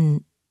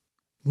often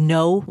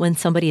know when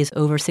somebody is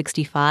over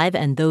 65,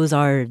 and those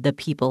are the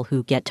people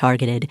who get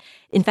targeted.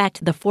 In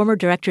fact, the former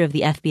director of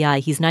the FBI,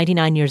 he's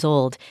 99 years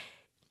old,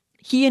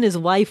 he and his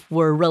wife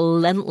were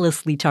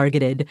relentlessly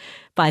targeted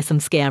by some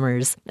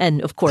scammers.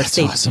 And of course,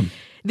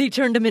 they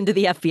turned him into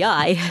the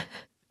FBI.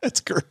 That's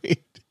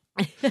great.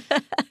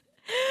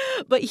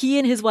 But he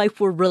and his wife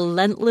were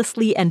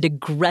relentlessly and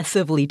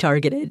aggressively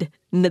targeted.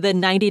 The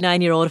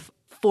 99-year-old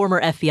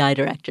former FBI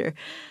director.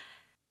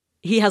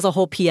 He has a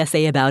whole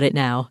PSA about it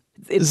now.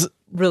 It's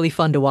really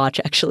fun to watch,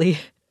 actually.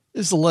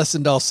 This is a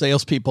lesson to all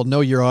salespeople.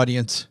 Know your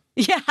audience.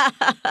 Yeah.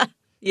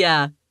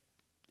 Yeah.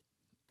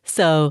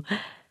 So,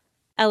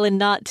 Ellen,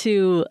 not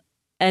to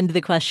end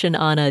the question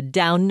on a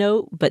down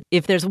note, but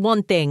if there's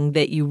one thing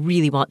that you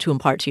really want to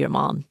impart to your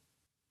mom,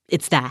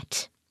 it's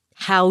that.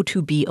 How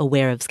to be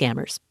aware of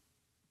scammers.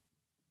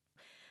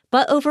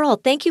 But overall,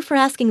 thank you for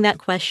asking that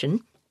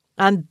question.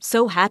 I'm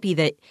so happy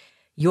that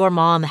your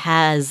mom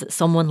has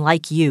someone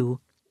like you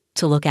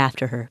to look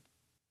after her.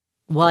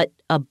 What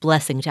a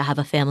blessing to have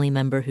a family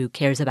member who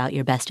cares about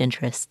your best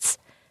interests.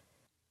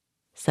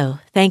 So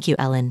thank you,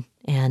 Ellen,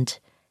 and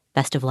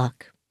best of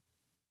luck.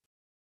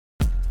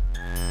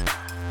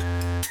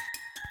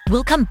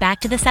 We'll come back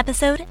to this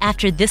episode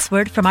after this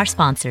word from our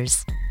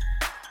sponsors.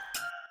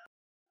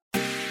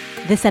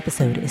 This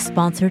episode is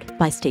sponsored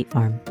by State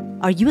Farm.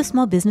 Are you a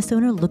small business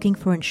owner looking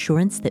for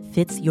insurance that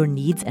fits your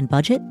needs and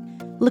budget?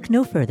 Look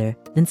no further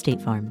than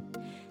State Farm.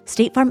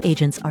 State Farm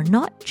agents are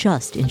not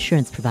just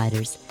insurance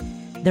providers.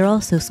 They're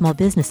also small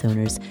business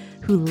owners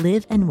who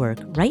live and work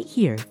right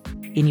here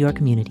in your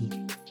community.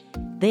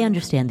 They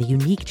understand the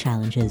unique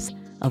challenges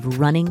of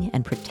running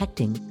and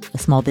protecting a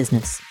small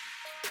business.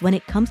 When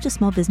it comes to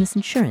small business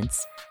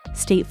insurance,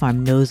 State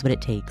Farm knows what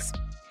it takes.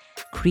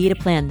 Create a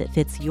plan that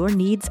fits your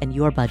needs and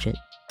your budget.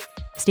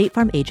 State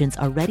Farm agents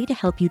are ready to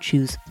help you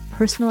choose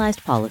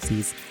personalized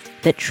policies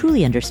that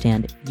truly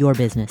understand your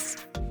business.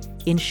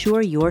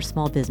 Insure your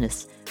small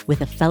business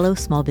with a fellow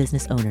small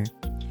business owner.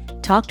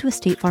 Talk to a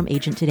State Farm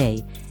agent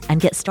today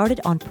and get started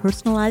on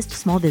personalized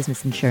small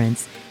business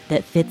insurance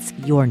that fits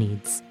your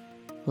needs.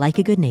 Like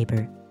a good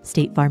neighbor,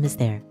 State Farm is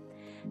there.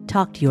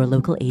 Talk to your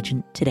local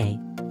agent today.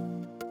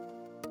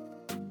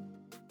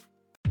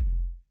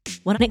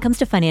 When it comes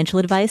to financial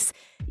advice,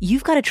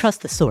 you've got to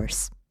trust the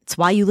source. It's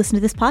why you listen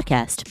to this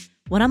podcast.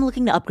 When I'm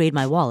looking to upgrade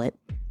my wallet,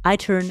 I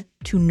turn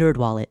to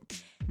NerdWallet.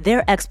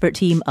 Their expert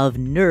team of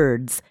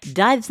nerds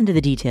dives into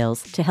the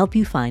details to help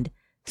you find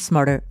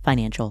smarter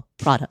financial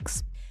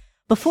products.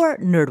 Before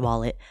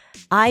NerdWallet,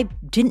 I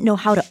didn't know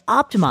how to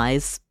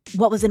optimize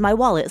what was in my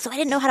wallet, so I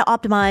didn't know how to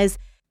optimize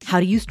how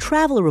to use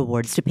travel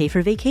rewards to pay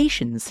for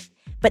vacations.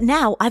 But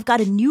now I've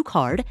got a new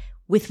card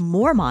with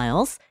more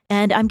miles,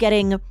 and I'm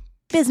getting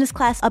business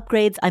class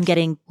upgrades, I'm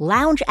getting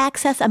lounge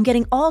access, I'm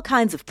getting all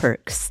kinds of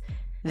perks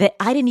that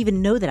I didn't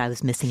even know that I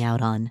was missing out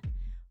on.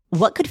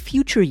 What could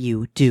future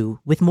you do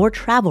with more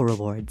travel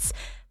rewards?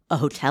 A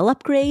hotel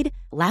upgrade?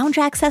 Lounge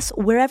access?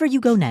 Wherever you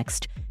go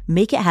next,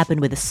 make it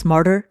happen with a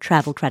smarter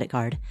travel credit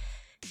card.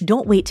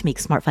 Don't wait to make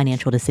smart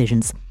financial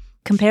decisions.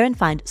 Compare and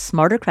find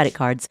smarter credit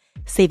cards,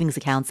 savings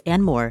accounts,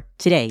 and more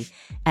today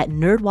at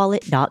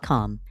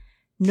nerdwallet.com.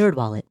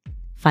 NerdWallet.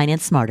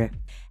 Finance smarter.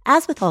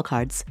 As with all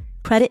cards,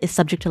 credit is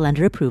subject to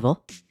lender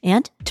approval,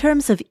 and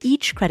terms of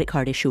each credit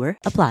card issuer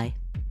apply.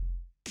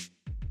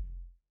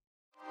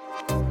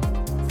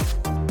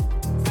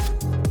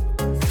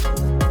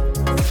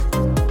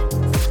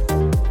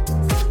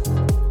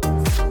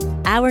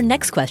 Our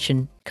next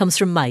question comes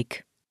from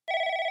Mike.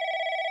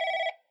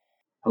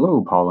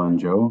 Hello, Paula and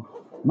Joe.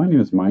 My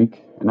name is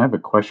Mike, and I have a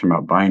question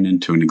about buying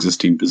into an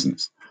existing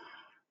business.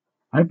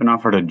 I've been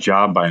offered a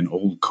job by an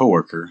old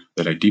coworker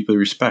that I deeply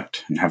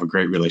respect and have a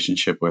great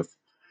relationship with.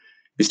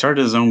 He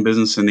started his own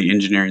business in the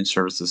engineering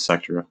services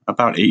sector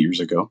about 8 years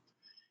ago.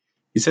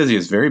 He says he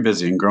is very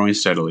busy and growing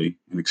steadily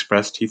and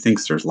expressed he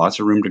thinks there's lots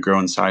of room to grow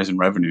in size and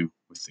revenue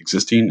with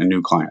existing and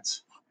new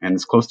clients, and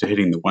is close to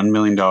hitting the $1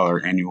 million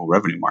annual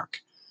revenue mark.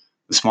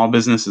 The small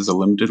business is a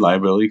limited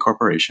liability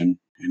corporation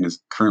and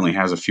currently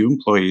has a few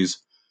employees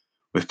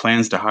with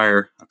plans to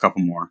hire a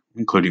couple more,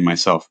 including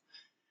myself.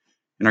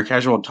 In our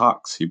casual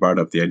talks, he brought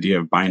up the idea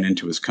of buying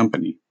into his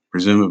company,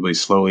 presumably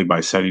slowly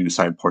by setting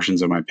aside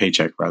portions of my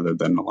paycheck rather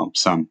than a lump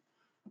sum.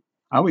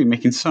 I'll be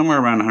making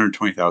somewhere around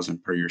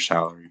 $120,000 per year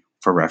salary,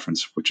 for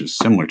reference, which is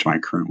similar to my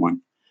current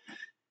one.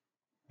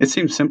 It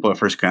seems simple at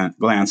first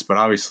glance, but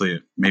obviously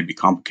it may be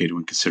complicated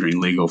when considering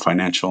legal,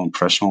 financial, and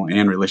professional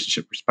and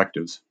relationship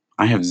perspectives.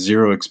 I have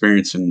zero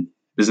experience in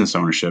business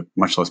ownership,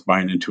 much less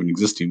buying into an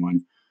existing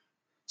one,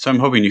 so I'm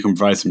hoping you can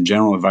provide some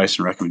general advice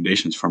and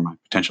recommendations for my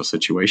potential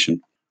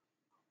situation.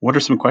 What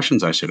are some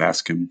questions I should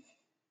ask him?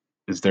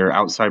 Is there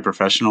outside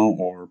professional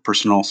or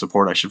personal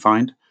support I should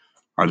find?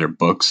 Are there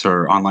books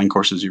or online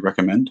courses you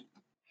recommend?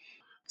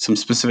 Some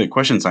specific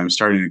questions I'm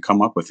starting to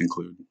come up with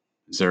include,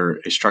 is there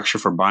a structure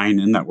for buying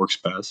in that works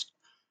best?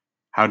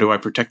 How do I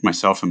protect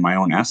myself and my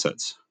own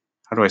assets?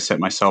 How do I set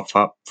myself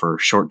up for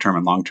short-term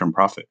and long-term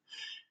profit?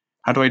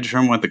 How do I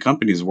determine what the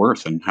company is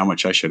worth and how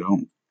much I should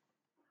own?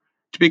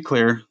 To be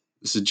clear,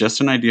 this is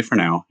just an idea for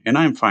now, and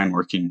I am fine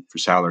working for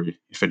salary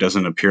if it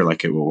doesn't appear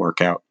like it will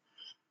work out.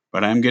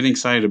 But I am getting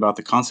excited about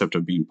the concept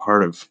of being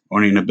part of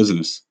owning a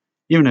business,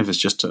 even if it's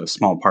just a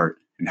small part,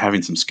 and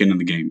having some skin in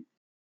the game.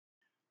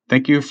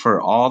 Thank you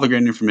for all the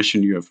great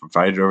information you have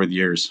provided over the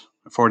years.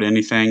 Afford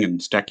Anything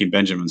and Stacking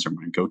Benjamins are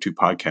my go-to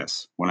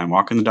podcasts when I'm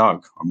walking the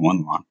dog or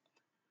mowing the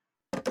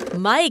lawn.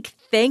 Mike,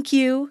 thank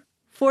you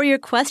for your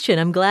question.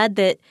 I'm glad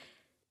that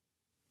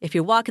if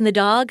you're walking the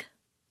dog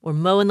or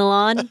mowing the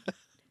lawn,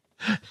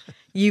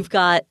 you've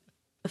got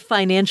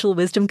financial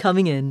wisdom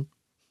coming in.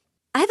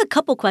 I have a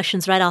couple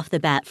questions right off the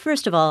bat.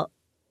 First of all,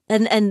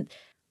 and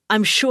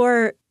I'm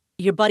sure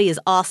your buddy is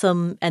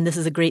awesome and this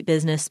is a great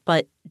business,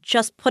 but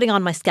just putting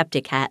on my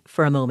skeptic hat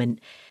for a moment.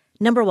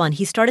 Number one,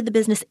 he started the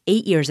business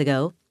 8 years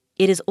ago.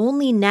 It is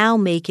only now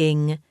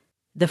making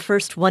the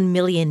first $1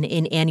 million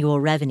in annual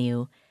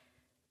revenue.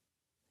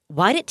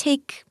 Why did it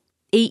take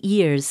 8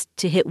 years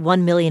to hit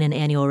 $1 million in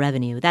annual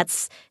revenue?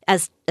 That's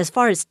as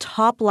far as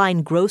top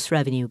line gross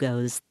revenue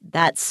goes,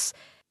 that's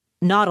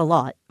not a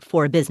lot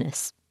for a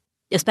business,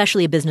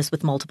 especially a business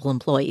with multiple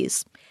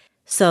employees.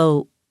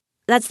 So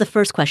that's the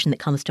first question that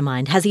comes to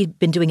mind. Has he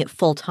been doing it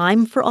full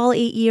time for all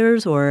 8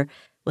 years, or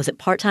was it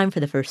part time for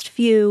the first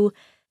few?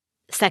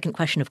 Second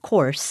question, of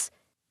course,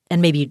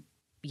 and maybe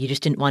you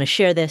just didn't want to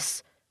share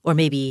this, or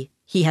maybe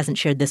he hasn't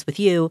shared this with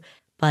you,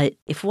 but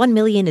if 1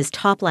 million is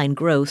top line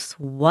gross,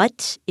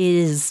 what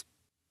is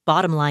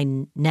bottom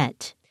line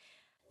net?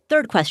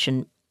 Third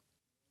question,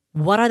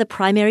 what are the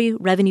primary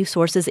revenue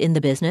sources in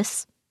the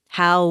business?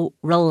 How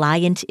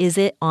reliant is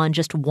it on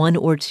just one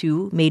or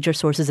two major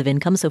sources of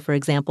income? So, for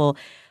example,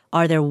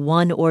 are there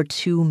one or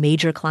two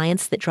major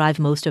clients that drive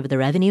most of the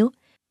revenue?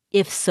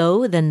 If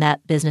so, then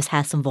that business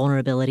has some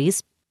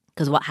vulnerabilities,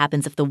 because what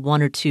happens if the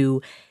one or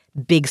two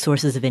big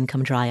sources of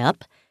income dry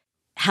up?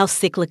 How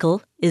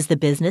cyclical is the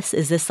business?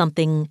 Is this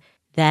something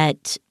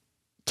that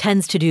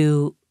tends to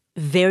do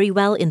very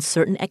well in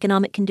certain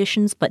economic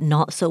conditions, but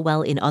not so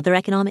well in other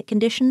economic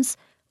conditions?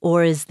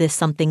 Or is this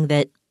something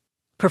that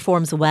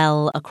performs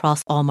well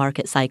across all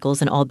market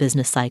cycles and all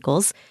business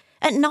cycles?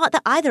 And not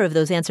that either of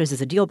those answers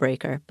is a deal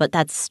breaker, but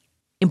that's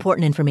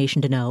important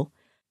information to know.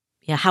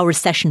 Yeah, how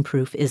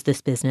recession-proof is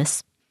this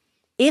business?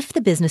 If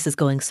the business is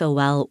going so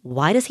well,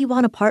 why does he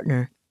want a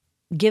partner?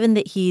 Given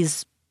that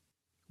he's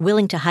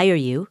willing to hire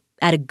you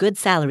at a good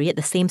salary, at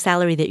the same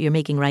salary that you're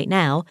making right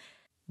now,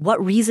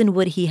 what reason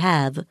would he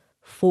have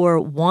for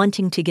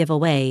wanting to give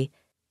away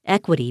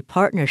equity,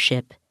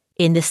 partnership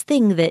in this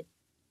thing that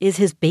is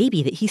his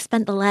baby that he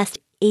spent the last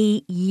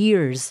 8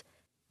 years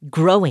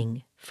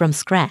growing from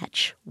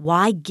scratch?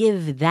 Why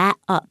give that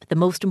up, the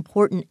most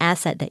important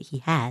asset that he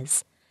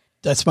has?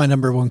 That's my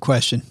number one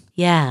question.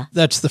 Yeah.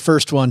 That's the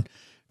first one.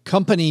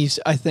 Companies,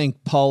 I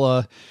think,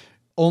 Paula,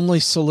 only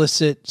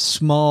solicit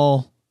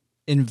small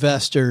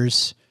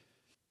investors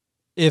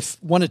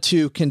if one of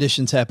two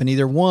conditions happen.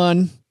 Either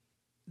one,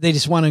 they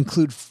just want to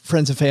include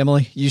friends and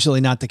family, usually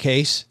not the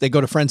case. They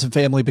go to friends and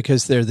family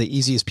because they're the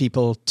easiest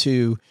people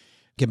to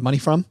get money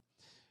from.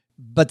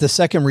 But the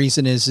second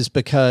reason is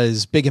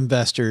because big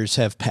investors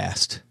have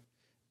passed.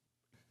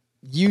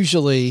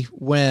 Usually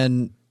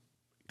when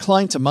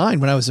clients of mine,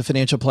 when I was a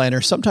financial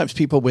planner, sometimes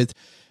people with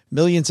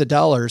millions of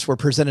dollars were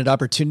presented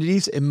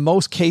opportunities. In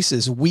most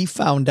cases, we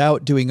found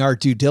out doing our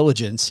due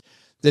diligence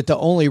that the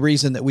only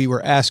reason that we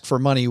were asked for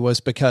money was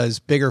because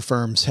bigger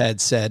firms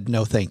had said,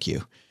 no, thank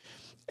you.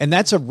 And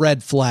that's a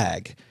red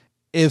flag.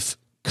 If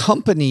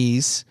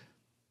companies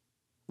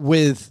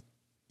with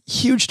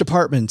huge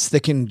departments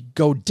that can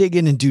go dig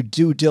in and do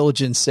due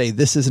diligence say,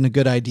 this isn't a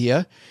good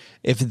idea,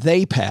 if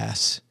they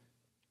pass,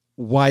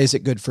 why is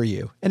it good for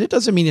you? And it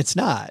doesn't mean it's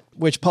not,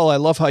 which, Paul, I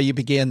love how you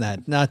began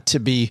that, not to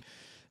be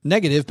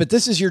negative, but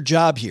this is your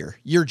job here.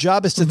 Your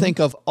job is to think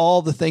of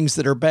all the things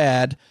that are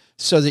bad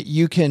so that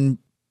you can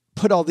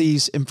put all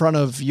these in front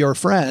of your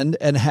friend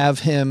and have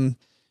him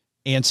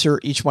answer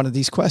each one of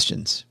these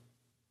questions.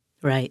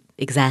 Right.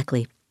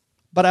 Exactly.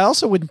 But I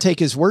also wouldn't take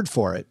his word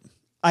for it.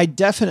 I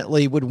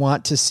definitely would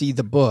want to see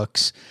the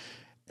books.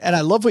 And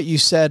I love what you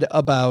said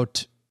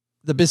about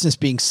the business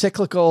being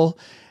cyclical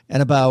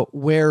and about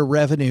where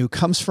revenue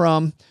comes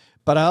from.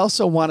 But I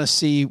also want to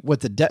see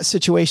what the debt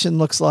situation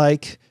looks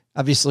like.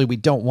 Obviously, we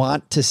don't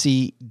want to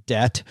see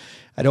debt.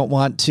 I don't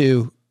want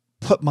to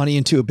put money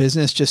into a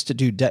business just to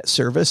do debt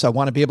service. I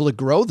want to be able to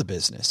grow the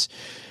business.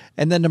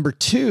 And then number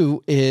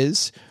two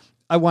is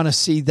I want to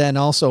see then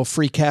also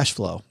free cash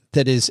flow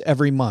that is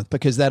every month,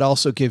 because that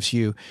also gives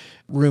you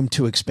room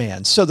to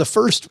expand. So the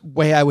first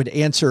way I would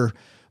answer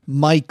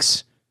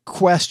Mike's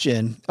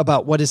question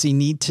about what does he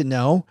need to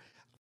know,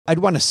 I'd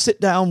want to sit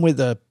down with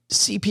a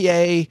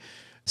CPA,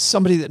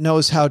 somebody that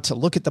knows how to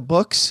look at the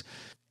books,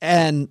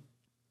 and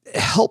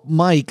help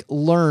Mike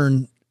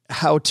learn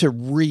how to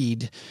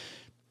read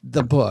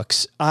the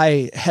books.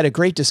 I had a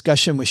great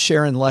discussion with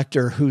Sharon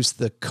Lechter, who's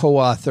the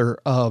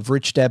co-author of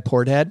Rich Dad,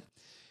 Poor Dad.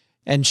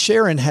 And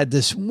Sharon had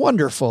this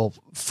wonderful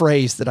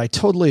phrase that I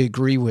totally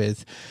agree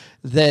with,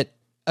 that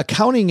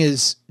accounting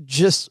is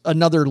just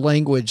another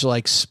language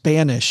like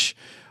Spanish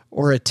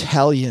or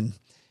Italian.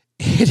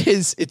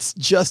 It's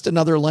just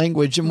another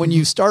language. And when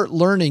you start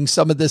learning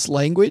some of this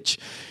language,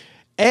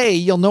 A,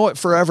 you'll know it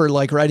forever,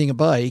 like riding a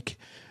bike.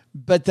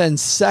 But then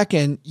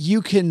second,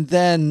 you can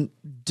then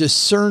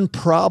discern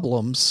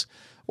problems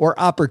or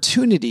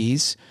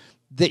opportunities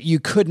that you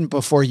couldn't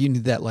before you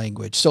knew that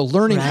language. So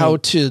learning how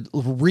to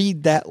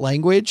read that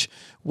language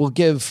will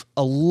give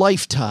a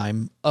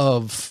lifetime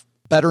of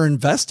better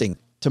investing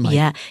to Mike.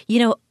 Yeah. You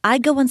know,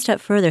 I'd go one step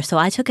further. So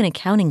I took an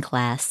accounting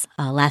class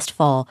last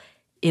fall.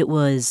 It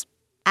was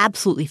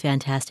absolutely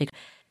fantastic.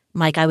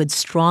 Mike, I would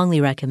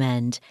strongly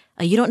recommend,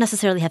 you don't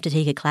necessarily have to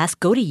take a class.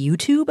 Go to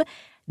YouTube.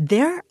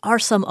 There are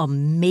some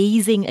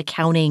amazing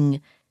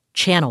accounting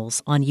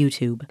channels on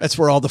YouTube. That's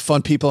where all the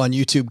fun people on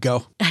YouTube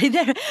go.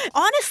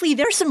 Honestly,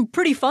 there's some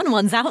pretty fun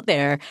ones out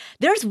there.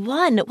 There's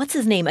one, what's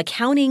his name?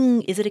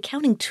 Is it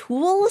Accounting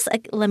Tools?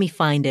 Let me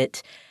find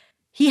it.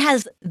 He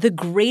has the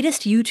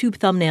greatest YouTube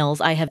thumbnails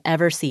I have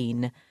ever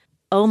seen.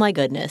 Oh my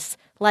goodness.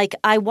 Like,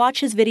 I watch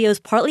his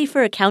videos partly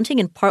for accounting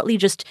and partly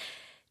just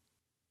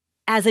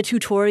as a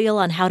tutorial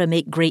on how to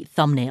make great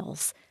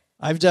thumbnails.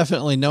 I've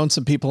definitely known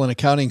some people in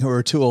accounting who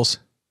are tools.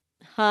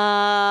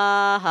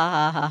 Ha,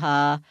 ha, ha, ha,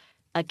 ha.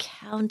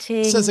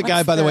 Accounting. Says a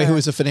guy, by the way, who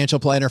was a financial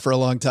planner for a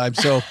long time.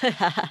 So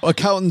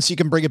accountants, you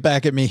can bring it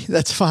back at me.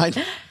 That's fine.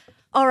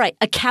 All right.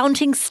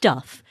 Accounting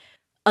stuff.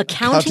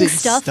 Accounting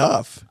stuff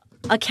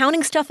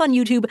on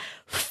YouTube.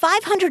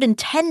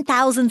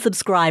 510,000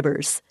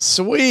 subscribers.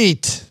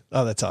 Sweet.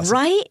 Oh, that's awesome.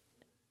 Right?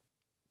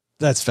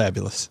 That's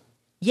fabulous.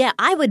 Yeah,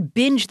 I would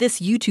binge this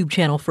YouTube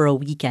channel for a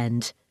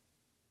weekend.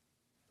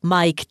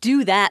 Mike,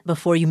 do that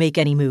before you make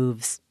any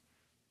moves.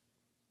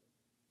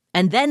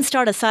 And then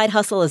start a side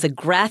hustle as a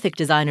graphic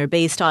designer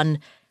based on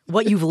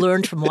what you've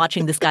learned from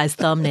watching this guy's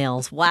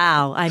thumbnails.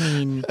 Wow. I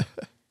mean,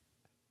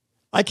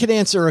 I can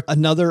answer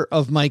another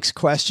of Mike's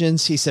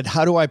questions. He said,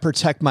 how do I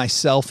protect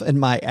myself and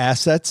my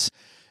assets?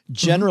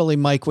 Generally,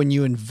 Mike, when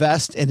you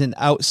invest in an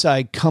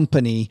outside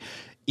company,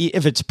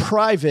 if it's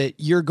private,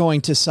 you're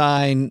going to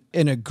sign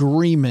an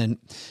agreement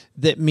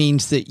that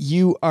means that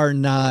you are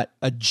not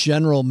a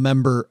general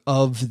member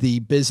of the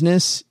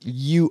business.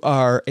 You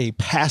are a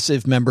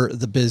passive member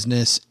of the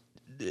business.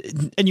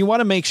 And you want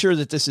to make sure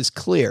that this is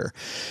clear,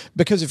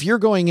 because if you're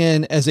going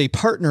in as a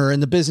partner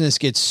and the business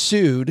gets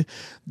sued,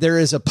 there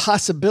is a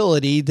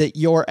possibility that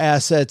your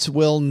assets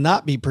will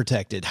not be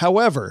protected.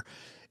 However,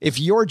 if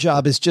your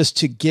job is just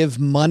to give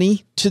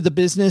money to the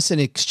business in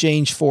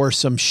exchange for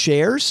some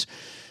shares,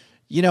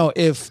 you know,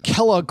 if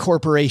Kellogg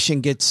Corporation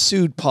gets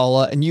sued,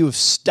 Paula, and you have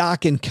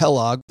stock in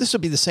Kellogg, this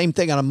would be the same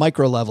thing on a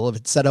micro level if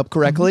it's set up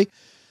correctly.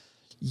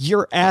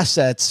 Your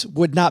assets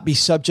would not be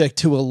subject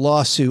to a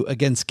lawsuit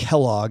against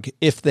Kellogg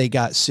if they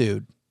got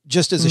sued.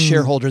 Just as a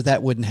shareholder,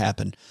 that wouldn't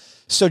happen.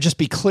 So just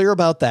be clear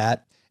about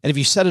that. And if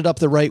you set it up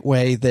the right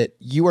way, that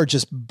you are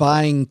just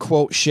buying,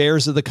 quote,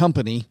 shares of the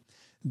company,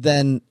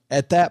 then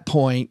at that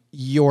point,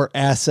 your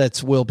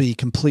assets will be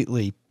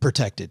completely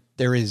protected.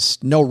 There is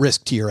no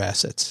risk to your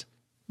assets.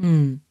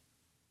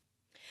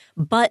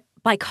 But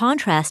by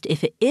contrast,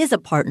 if it is a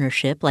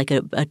partnership, like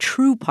a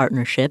true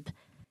partnership,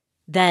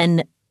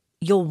 then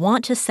you'll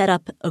want to set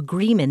up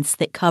agreements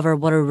that cover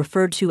what are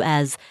referred to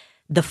as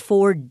the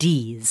 4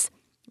 Ds.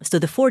 So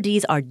the 4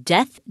 Ds are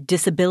death,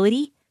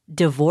 disability,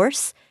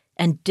 divorce,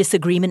 and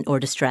disagreement or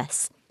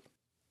distress.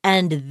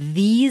 And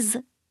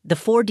the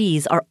 4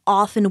 Ds are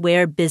often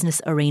where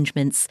business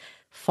arrangements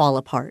fall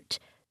apart.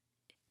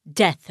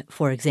 Death,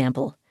 for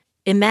example.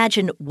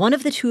 Imagine one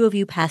of the two of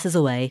you passes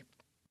away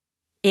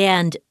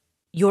and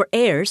your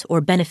heirs or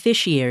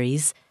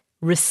beneficiaries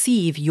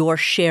receive your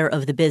share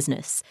of the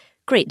business.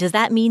 Great. Does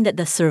that mean that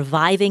the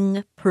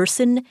surviving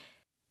person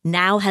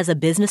now has a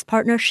business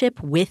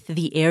partnership with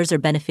the heirs or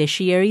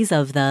beneficiaries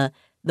of the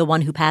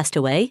one who passed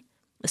away?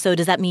 So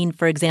does that mean,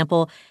 for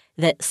example,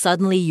 that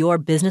suddenly your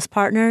business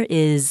partner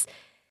is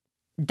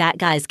that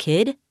guy's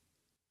kid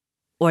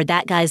or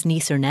that guy's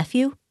niece or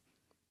nephew?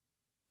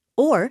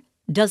 Or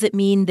does it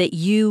mean that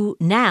you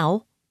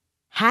now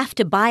have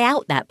to buy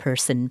out that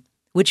person,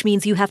 which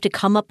means you have to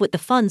come up with the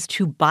funds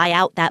to buy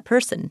out that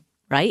person,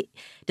 right?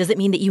 Does it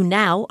mean that you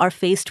now are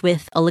faced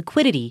with a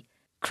liquidity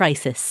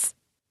crisis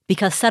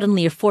because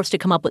suddenly you're forced to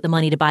come up with the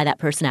money to buy that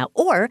person out?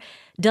 Or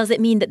does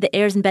it mean that the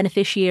heirs and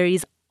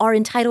beneficiaries are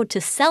entitled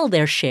to sell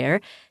their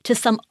share to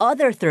some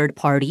other third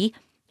party?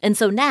 And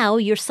so now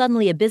you're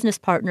suddenly a business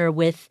partner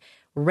with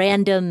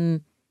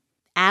random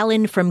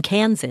Alan from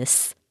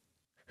Kansas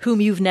whom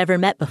you've never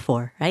met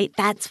before, right?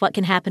 That's what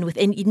can happen with,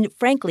 and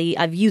frankly,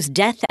 I've used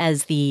death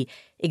as the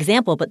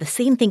example, but the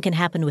same thing can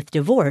happen with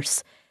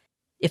divorce.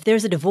 If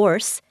there's a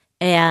divorce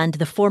and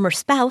the former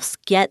spouse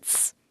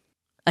gets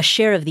a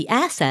share of the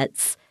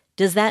assets,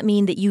 does that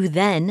mean that you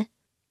then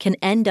can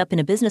end up in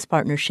a business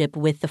partnership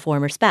with the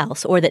former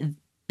spouse, or that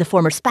the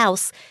former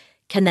spouse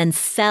can then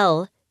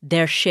sell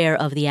their share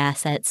of the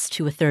assets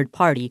to a third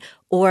party,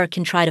 or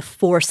can try to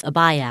force a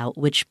buyout,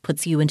 which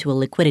puts you into a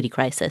liquidity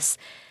crisis?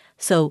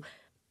 So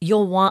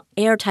you'll want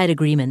airtight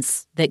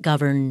agreements that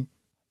govern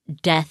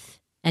death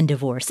and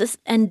divorce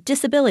and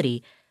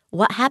disability.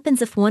 What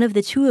happens if one of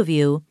the two of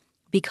you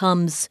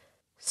becomes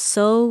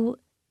so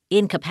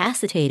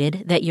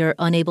incapacitated that you're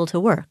unable to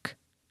work?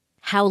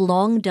 How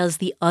long does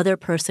the other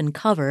person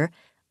cover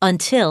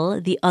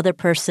until the other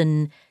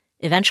person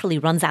eventually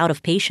runs out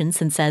of patience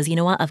and says, you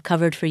know what, I've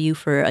covered for you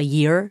for a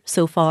year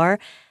so far.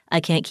 I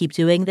can't keep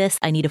doing this.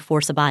 I need to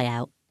force a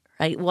buyout,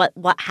 right?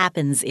 What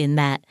happens in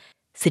that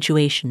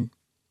situation?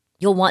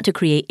 You'll want to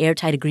create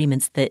airtight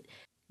agreements that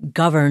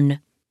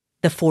govern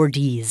the 4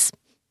 Ds: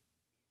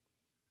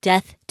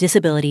 death,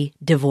 disability,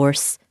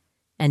 divorce,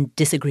 and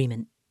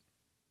disagreement.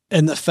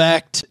 And the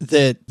fact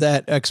that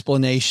that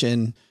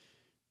explanation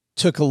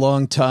took a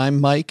long time,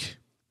 Mike,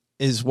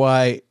 is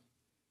why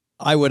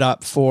I would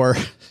opt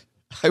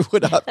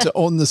to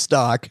own the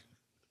stock.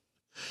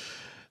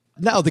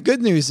 Now, the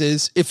good news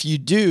is if you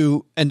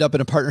do end up in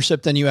a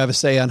partnership, then you have a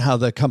say on how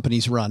the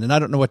company's run. And I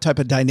don't know what type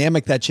of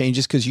dynamic that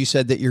changes, because you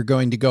said that you're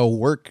going to go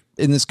work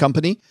in this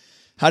company.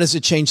 How does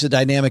it change the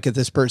dynamic if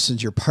this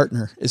person's your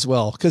partner as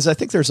well? Because I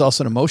think there's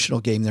also an emotional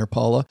game there,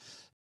 Paula.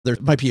 There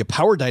might be a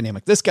power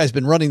dynamic. This guy's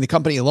been running the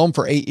company alone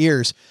for 8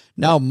 years.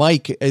 Now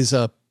Mike is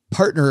a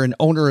partner and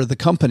owner of the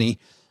company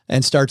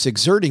and starts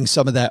exerting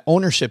some of that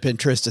ownership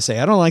interest to say,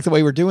 I don't like the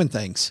way we're doing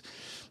things.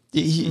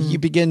 You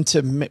begin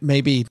to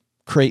maybe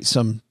create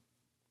some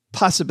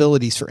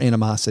possibilities for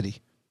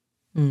animosity.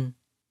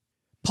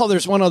 Paul,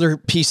 there's one other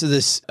piece of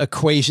this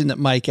equation that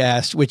Mike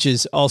asked, which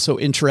is also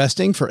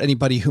interesting for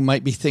anybody who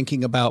might be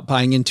thinking about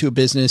buying into a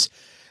business,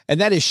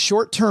 and that is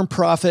short-term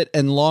profit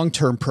and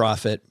long-term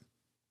profit.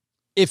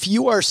 If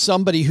you are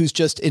somebody who's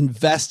just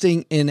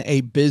investing in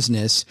a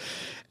business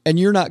and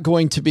you're not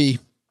going to be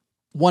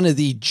one of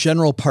the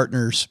general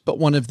partners, but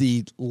one of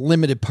the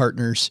limited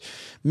partners,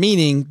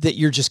 meaning that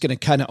you're just going to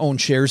kind of own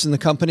shares in the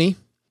company,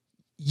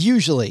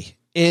 usually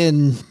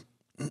in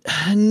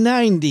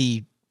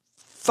 95%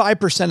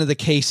 of the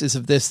cases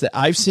of this that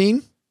I've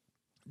seen,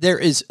 there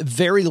is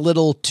very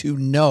little to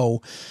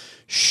no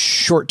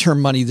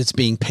short-term money that's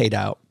being paid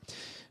out.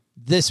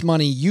 This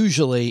money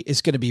usually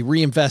is going to be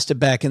reinvested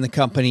back in the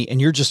company,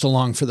 and you're just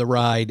along for the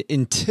ride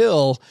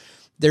until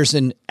there's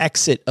an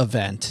exit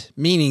event,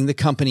 meaning the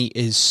company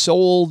is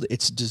sold,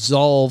 it's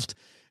dissolved.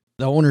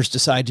 The owners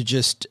decide to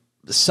just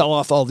sell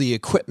off all the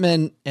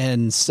equipment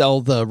and sell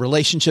the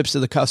relationships to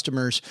the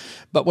customers.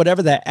 But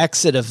whatever that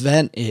exit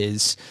event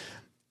is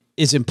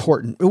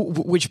important,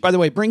 which, by the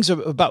way, brings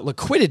about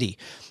liquidity.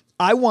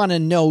 I want to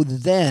know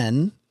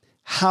then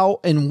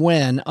how and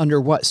when, under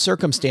what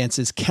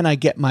circumstances, can I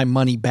get my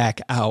money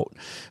back out?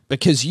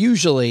 Because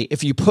usually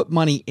if you put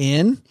money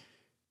in,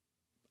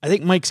 I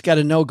think Mike's got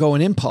to know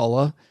going in,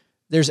 Paula,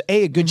 there's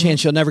a good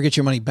chance you'll never get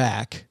your money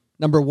back.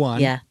 Number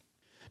one. Yeah.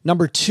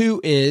 Number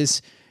two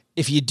is,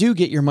 if you do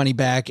get your money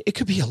back, it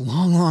could be a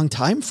long, long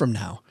time from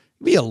now.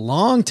 It'd be a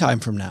long time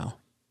from now.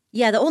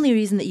 Yeah, the only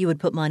reason that you would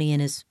put money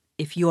in is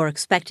if you're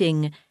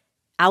expecting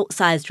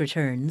outsized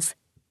returns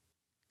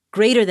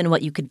greater than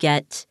what you could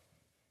get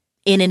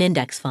in an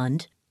index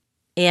fund,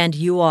 and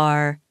you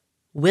are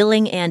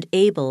willing and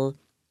able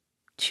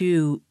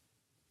to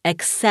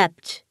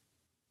accept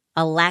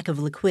a lack of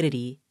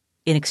liquidity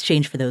in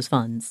exchange for those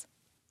funds.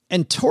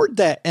 And toward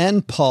that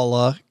end,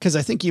 Paula, because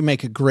I think you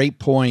make a great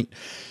point,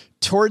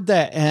 toward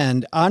that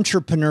end,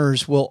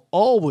 entrepreneurs will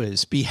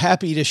always be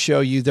happy to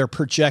show you their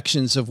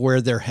projections of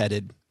where they're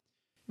headed.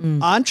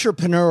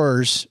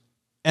 Entrepreneurs,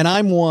 and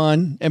I'm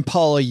one, and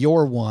Paula,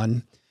 you're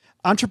one,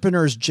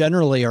 entrepreneurs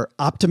generally are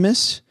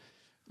optimists.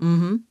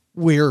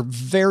 We're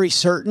very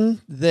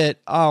certain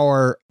that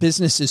our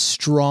business is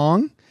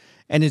strong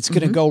and it's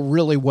going to go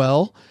really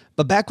well.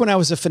 But back when I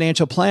was a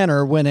financial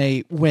planner, when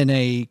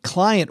a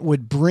client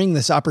would bring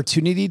this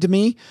opportunity to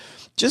me,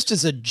 just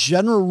as a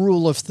general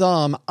rule of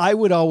thumb, I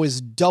would always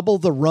double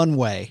the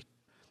runway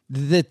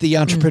that the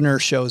entrepreneur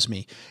shows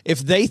me. If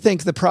they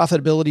think the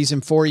profitability is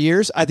in 4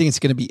 years, I think it's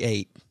going to be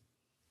 8.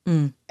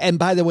 And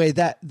by the way,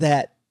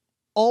 that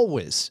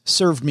always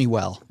served me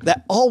well.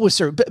 That always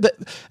served, but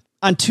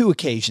on 2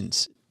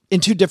 occasions,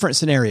 in 2 different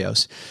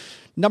scenarios.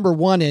 Number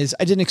one is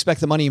I didn't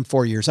expect the money in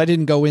 4 years. I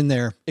didn't go in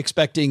there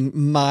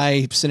expecting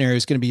my scenario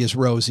is going to be as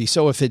rosy.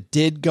 So if it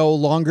did go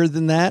longer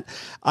than that,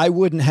 I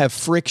wouldn't have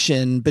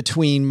friction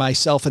between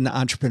myself and the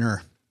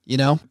entrepreneur.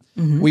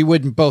 We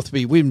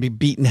wouldn't be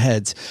beating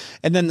heads.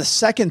 And then the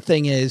second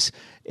thing is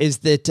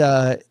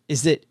that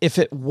if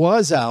it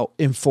was out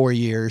in 4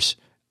 years,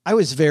 I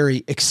was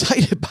very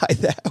excited by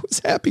that. I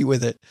was happy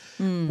with it,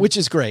 which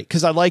is great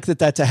because I like that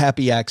that's a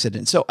happy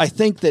accident. So I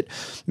think that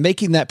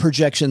making that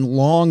projection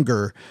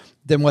longer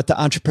than what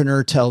the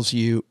entrepreneur tells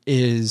you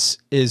is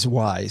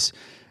wise.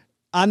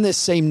 On this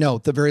same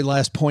note, the very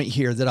last point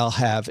here that I'll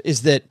have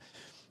is that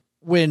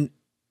when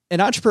an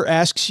entrepreneur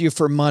asks you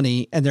for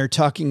money and they're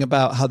talking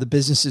about how the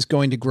business is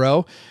going to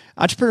grow,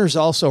 entrepreneurs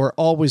also are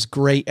always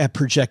great at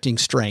projecting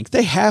strength.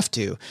 They have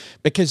to,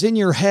 because in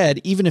your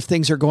head, even if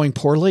things are going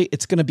poorly,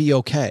 it's going to be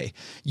okay.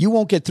 You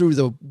won't get through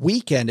the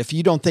weekend if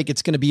you don't think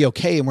it's going to be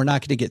okay and we're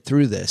not going to get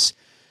through this.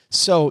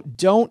 So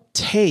don't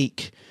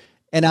take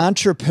an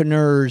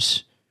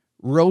entrepreneur's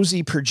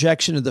rosy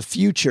projection of the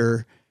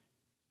future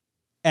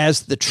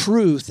as the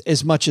truth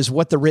as much as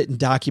what the written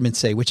documents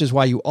say, which is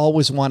why you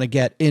always want to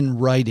get in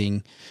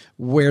writing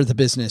where the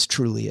business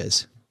truly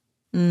is.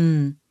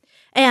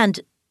 And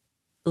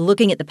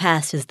looking at the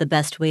past is the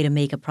best way to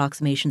make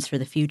approximations for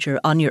the future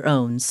on your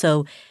own.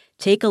 So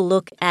take a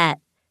look at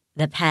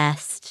the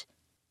past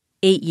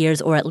 8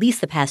 years, or at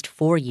least the past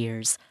 4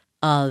 years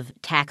of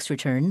tax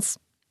returns.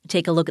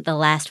 Take a look at the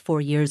last 4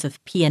 years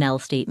of P&L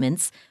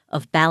statements,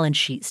 of balance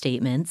sheet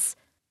statements.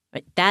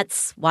 Right?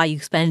 That's why you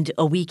spend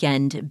a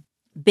weekend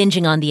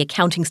binging on the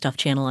accounting stuff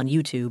channel on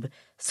YouTube,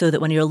 so that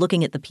when you're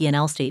looking at the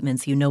P&L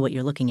statements, you know what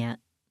you're looking at.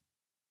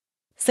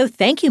 So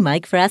thank you,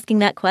 Mike, for asking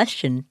that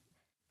question.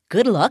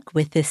 Good luck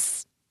with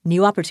this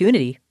new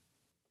opportunity.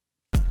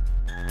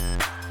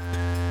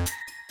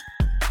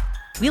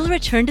 We'll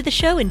return to the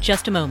show in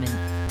just a moment.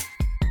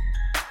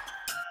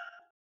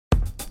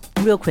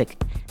 Real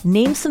quick,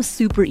 name some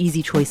super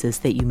easy choices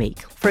that you make.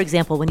 For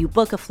example, when you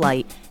book a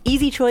flight,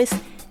 easy choice,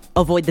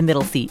 avoid the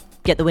middle seat.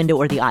 Get the window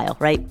or the aisle,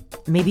 right?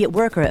 Maybe at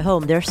work or at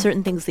home, there are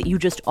certain things that you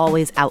just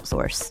always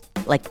outsource,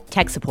 like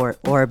tech support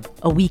or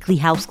a weekly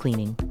house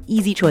cleaning.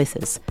 Easy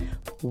choices.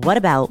 What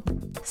about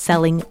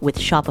selling with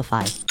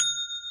Shopify?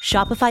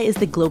 Shopify is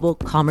the global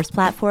commerce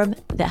platform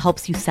that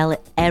helps you sell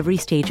at every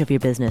stage of your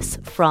business,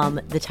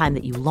 from the time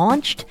that you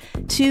launched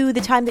to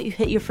the time that you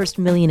hit your first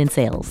 $1 million in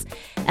sales.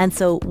 And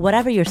so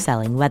whatever you're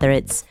selling, whether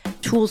it's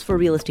tools for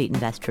real estate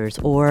investors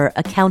or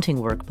accounting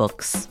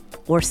workbooks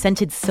or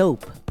scented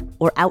soap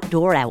or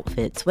outdoor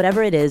outfits,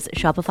 whatever it is,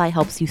 Shopify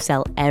helps you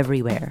sell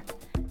everywhere.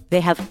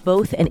 They have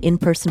both an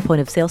in-person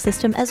point of sale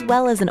system as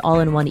well as an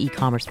all-in-one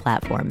e-commerce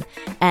platform.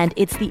 And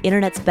it's the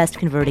internet's best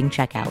converting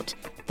checkout,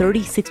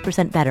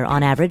 36% better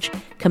on average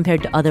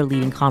compared to other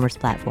leading commerce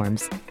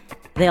platforms.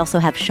 They also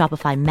have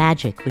Shopify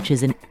Magic, which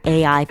is an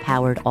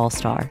AI-powered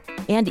all-star.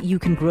 And you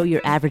can grow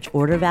your average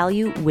order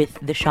value with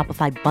the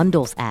Shopify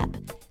Bundles app,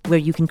 where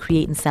you can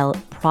create and sell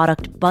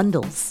product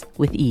bundles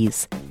with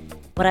ease.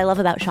 What I love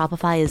about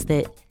Shopify is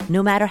that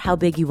no matter how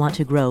big you want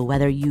to grow,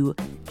 whether you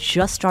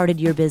just started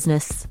your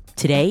business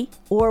today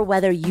or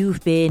whether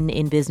you've been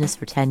in business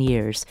for 10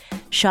 years,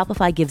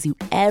 Shopify gives you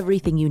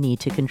everything you need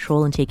to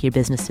control and take your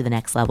business to the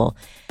next level.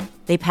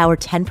 They power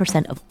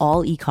 10% of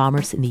all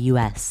e-commerce in the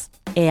US,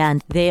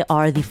 and they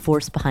are the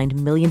force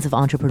behind millions of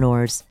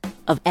entrepreneurs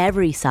of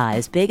every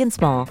size, big and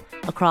small,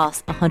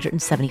 across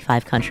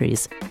 175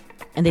 countries.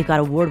 And they've got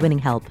award-winning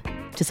help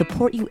to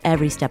support you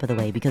every step of the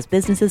way, because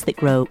businesses that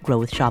grow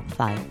with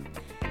Shopify.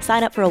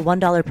 Sign up for a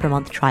 $1 per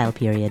month trial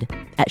period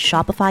at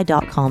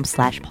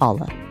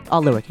shopify.com/Paula,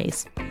 all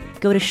lowercase.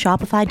 Go to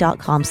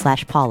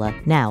shopify.com/Paula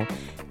now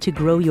to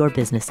grow your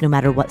business no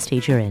matter what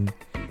stage you're in.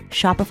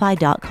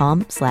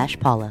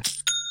 Shopify.com/Paula.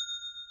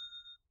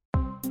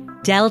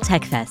 Dell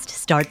Tech Fest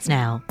starts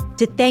now.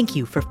 To thank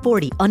you for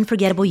 40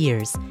 unforgettable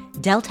years,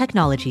 Dell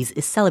Technologies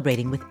is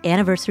celebrating with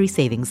anniversary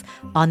savings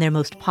on their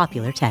most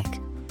popular tech.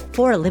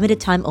 For a limited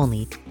time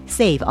only,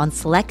 save on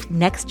select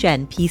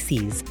next-gen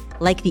PCs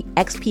like the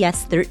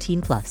XPS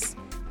 13 Plus,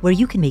 where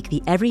you can make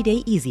the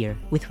everyday easier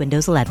with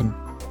Windows 11.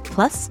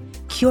 Plus,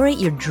 curate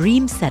your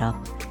dream setup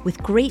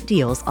with great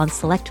deals on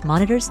select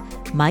monitors,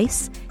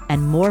 mice,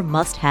 and more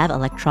must-have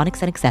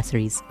electronics and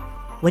accessories.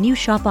 When you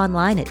shop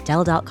online at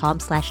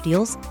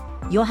Dell.com/deals,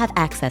 you'll have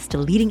access to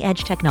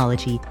leading-edge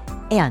technology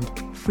and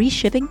free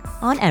shipping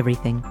on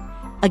everything.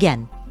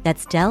 Again,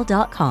 that's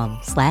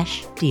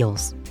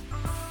Dell.com/deals.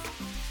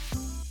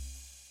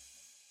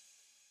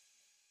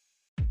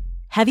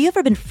 Have you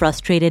ever been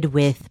frustrated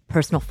with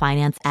personal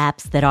finance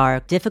apps that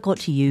are difficult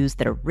to use,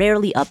 that are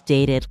rarely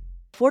updated?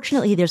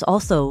 Fortunately, there's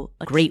also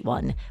a great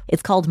one.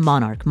 It's called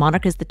Monarch.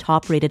 Monarch is the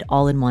top-rated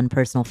all-in-one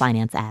personal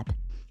finance app.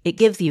 It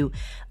gives you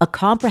a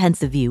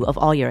comprehensive view of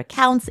all your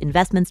accounts,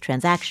 investments,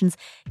 transactions,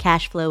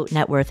 cash flow,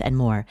 net worth, and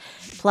more.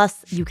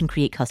 Plus, you can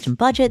create custom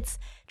budgets,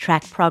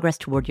 track progress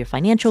toward your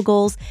financial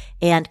goals,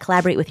 and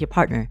collaborate with your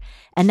partner.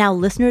 And now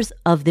listeners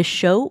of this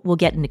show will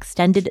get an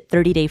extended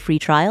 30-day free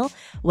trial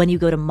when you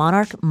go to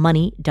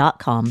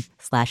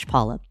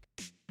monarchmoney.com/Paula.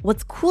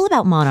 What's cool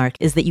about Monarch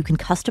is that you can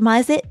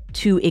customize it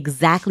to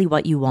exactly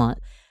what you want.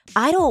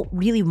 I don't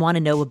really want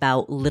to know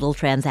about little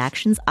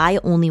transactions. I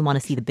only want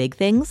to see the big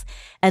things.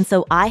 And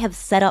so I have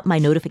set up my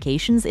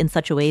notifications in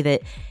such a way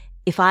that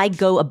if I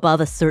go above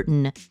a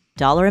certain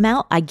dollar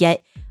amount, I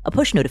get a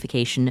push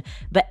notification.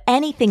 But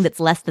anything that's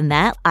less than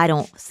that, I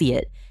don't see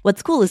it.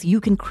 What's cool is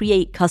you can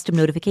create custom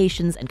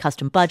notifications and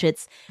custom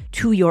budgets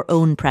to your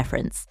own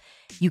preference.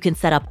 You can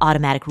set up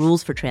automatic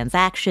rules for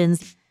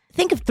transactions.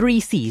 Think of 3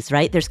 C's,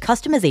 right? There's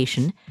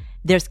customization,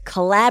 there's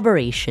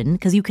collaboration,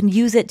 because you can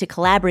use it to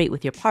collaborate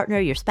with your partner,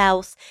 your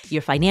spouse,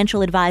 your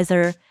financial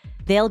advisor.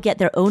 They'll get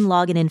their own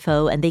login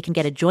info and they can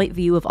get a joint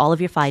view of all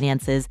of your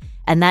finances,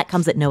 and that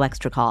comes at no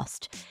extra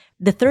cost.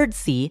 The 3rd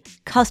C,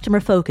 customer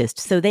focused.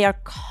 So they are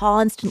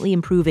constantly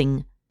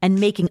improving and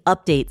making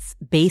updates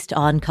based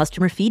on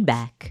customer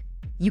feedback.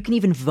 You can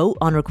even vote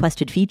on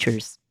requested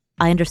features.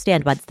 I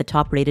understand why it's the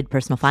top rated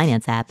personal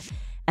finance app.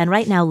 And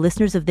right now,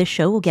 listeners of this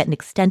show will get an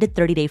extended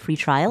 30-day free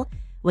trial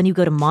when you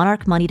go to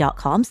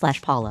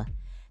monarchmoney.com/Paula.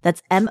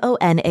 That's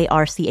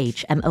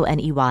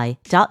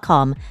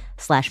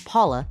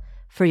monarchmoney.com/Paula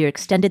for your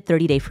extended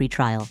 30-day free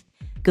trial.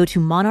 Go to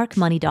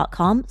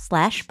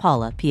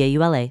monarchmoney.com/Paula,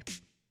 Paula.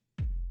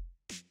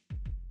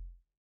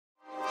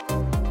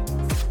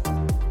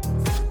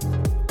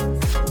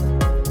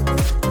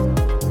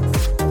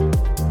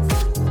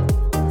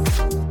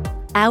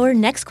 Our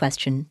next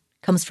question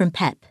comes from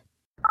Pep.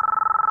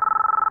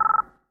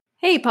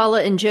 Hey,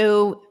 Paula and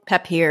Joe,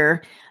 Pep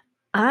here.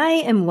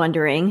 I am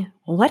wondering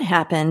what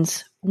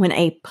happens when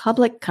a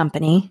public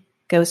company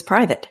goes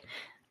private.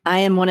 I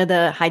am one of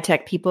the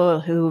high-tech people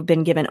who've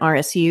been given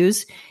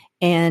RSUs,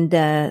 and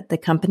the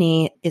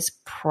company is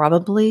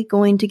probably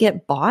going to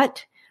get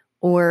bought,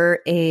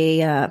 or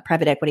a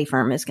private equity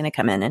firm is going to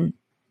come in and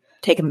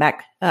take them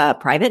back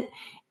private.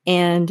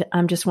 And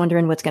I'm just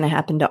wondering what's going to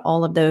happen to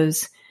all of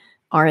those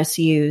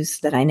RSUs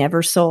that I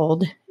never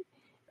sold.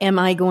 Am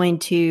I going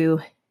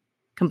to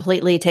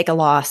completely take a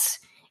loss?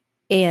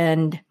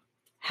 And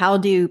how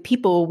do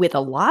people with a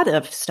lot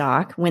of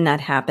stock, when that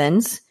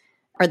happens,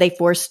 are they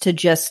forced to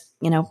just,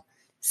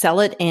 sell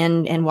it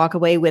and walk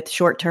away with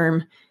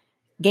short-term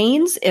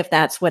gains if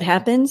that's what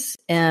happens?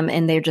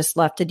 And they're just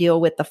left to deal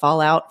with the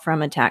fallout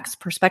from a tax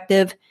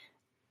perspective.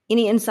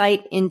 Any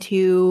insight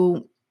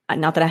into,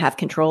 not that I have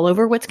control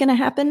over what's going to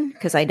happen,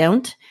 because I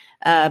don't,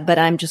 but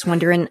I'm just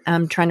wondering,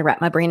 I'm trying to wrap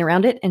my brain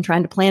around it and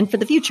trying to plan for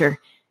the future.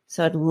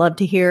 So I'd love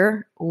to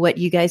hear what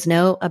you guys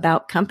know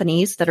about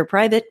companies that are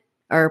private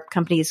or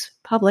companies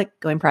public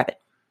going private.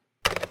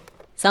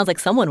 Sounds like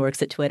someone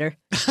works at Twitter.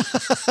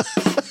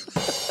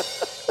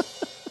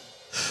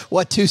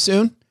 What, too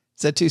soon?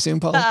 Is that too soon,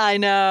 Paula? I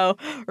know,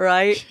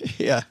 right?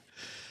 Yeah.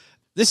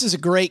 This is a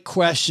great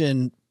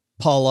question,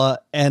 Paula,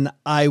 and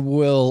I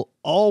will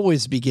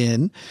always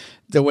begin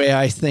the way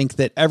I think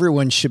that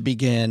everyone should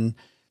begin.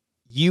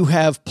 You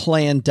have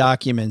plan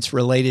documents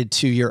related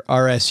to your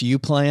RSU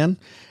plan,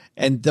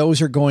 and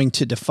those are going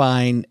to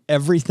define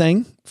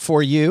everything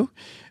for you.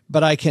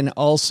 But I can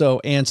also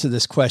answer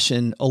this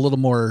question a little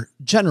more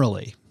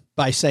generally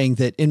by saying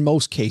that in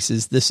most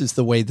cases, this is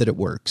the way that it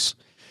works.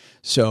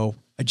 So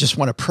I just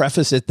want to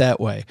preface it that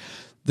way.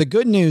 The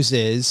good news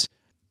is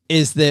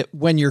that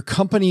when your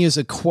company is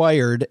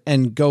acquired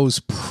and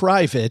goes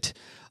private,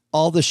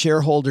 all the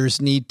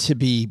shareholders need to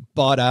be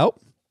bought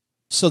out.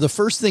 So the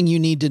first thing you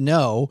need to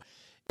know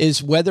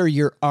is whether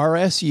your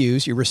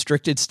RSUs, your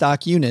restricted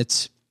stock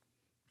units,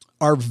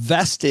 are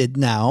vested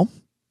now,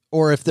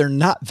 or if they're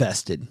not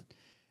vested.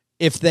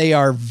 If they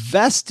are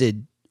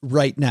vested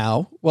right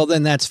now, well,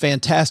 then that's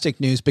fantastic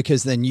news,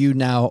 because then you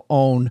now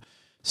own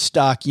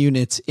stock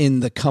units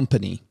in the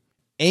company,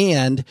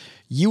 and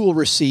you will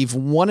receive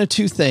one of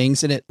 2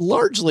 things. And it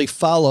largely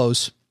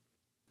follows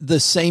the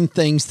same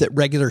things that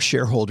regular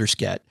shareholders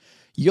get.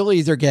 You'll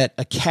either get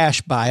a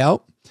cash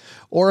buyout,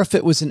 or if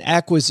it was an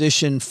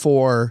acquisition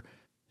for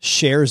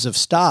shares of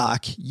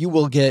stock, you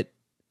will get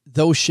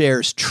those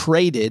shares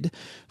traded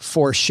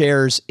for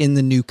shares in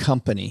the new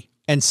company.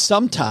 And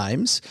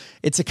sometimes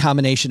it's a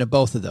combination of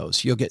both of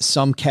those. You'll get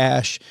some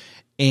cash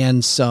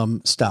and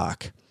some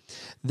stock.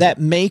 That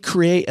may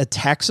create a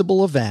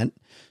taxable event.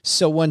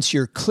 So once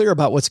you're clear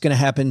about what's going to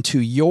happen to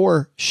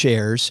your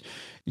shares,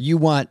 you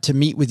want to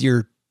meet with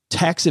your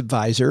tax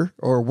advisor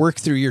or work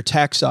through your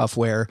tax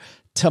software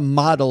to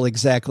model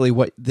exactly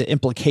what the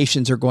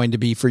implications are going to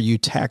be for you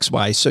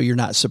tax-wise, so you're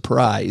not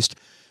surprised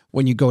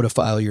when you go to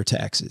file your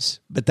taxes.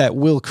 But that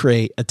will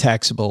create a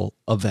taxable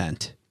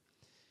event.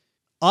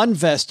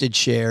 Unvested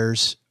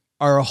shares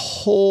are a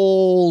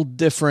whole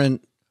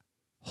different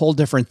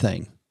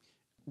thing,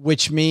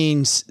 which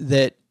means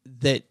that,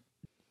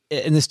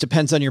 and this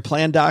depends on your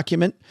plan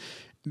document,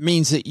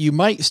 means that you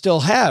might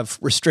still have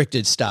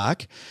restricted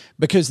stock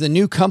because the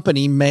new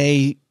company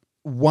may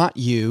want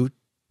you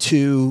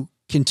to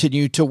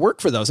continue to work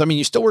for those. I mean,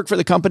 you still work for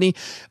the company.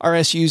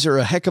 RSUs are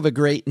a heck of a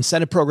great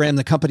incentive program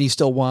the company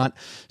still want.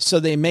 So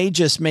they may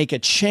just make a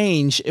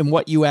change in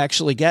what you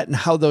actually get and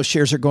how those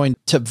shares are going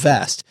to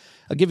vest.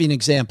 I'll give you an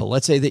example.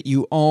 Let's say that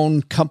you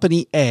own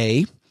company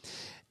A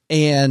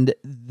and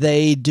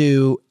they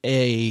do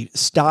a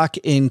stock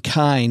in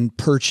kind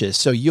purchase.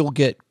 So you'll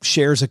get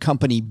shares of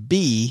company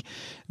B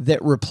that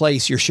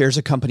replace your shares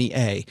of company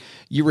A.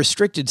 Your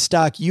restricted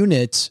stock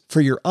units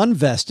for your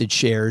unvested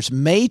shares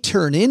may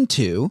turn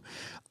into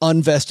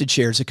unvested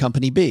shares of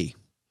company B.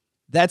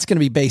 That's going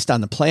to be based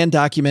on the plan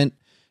document.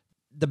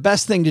 The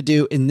best thing to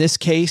do in this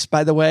case,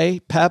 by the way,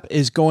 Pep,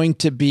 is going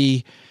to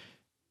be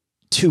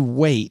to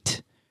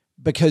wait,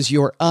 because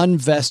your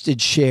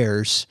unvested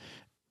shares,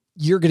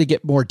 you're going to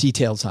get more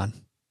details on.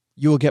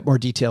 You will get more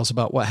details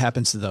about what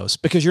happens to those,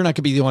 because you're not going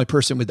to be the only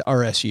person with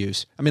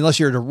RSUs. I mean, unless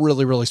you're at a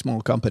really, really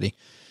small company,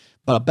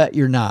 but I'll bet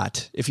you're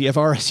not. If you have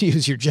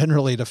RSUs, you're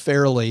generally at a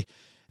fairly,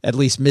 at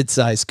least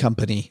mid-sized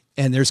company,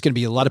 and there's going to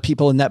be a lot of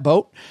people in that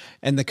boat,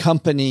 and the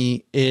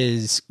company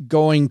is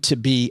going to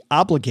be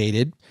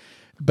obligated,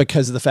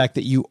 because of the fact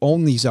that you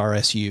own these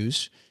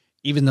RSUs,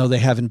 even though they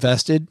have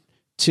invested,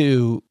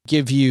 to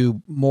give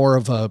you more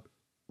of a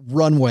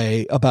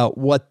runway about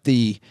what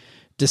the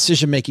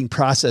decision-making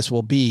process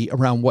will be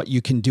around what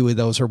you can do with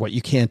those or what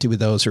you can't do with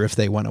those, or if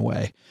they went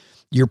away.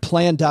 Your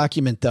plan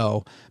document,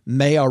 though,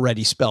 may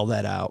already spell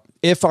that out.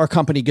 If our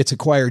company gets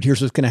acquired,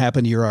 here's what's going to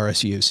happen to your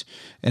RSUs,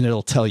 and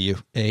it'll tell you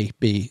A,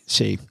 B,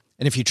 C.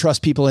 And if you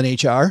trust people in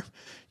HR,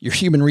 your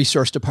human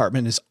resource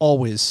department is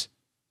always,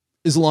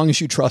 as long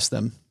as you trust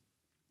them,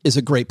 is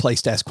a great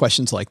place to ask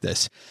questions like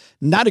this.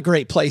 Not a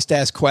great place to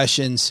ask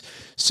questions.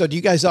 So do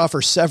you guys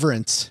offer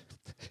severance?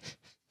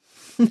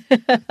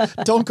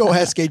 Don't go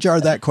ask HR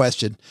that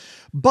question.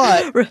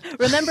 But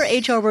remember,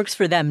 HR works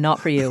for them,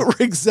 not for you.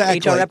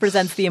 Exactly. HR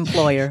represents the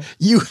employer.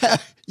 You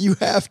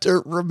have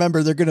to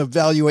remember they're going to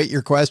evaluate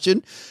your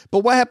question. But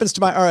what happens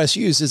to my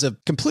RSUs is a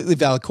completely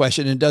valid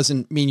question and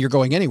doesn't mean you're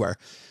going anywhere.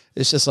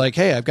 It's just like,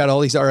 hey, I've got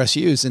all these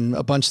RSUs and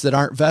a bunch that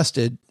aren't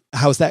vested.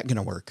 How's that going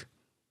to work?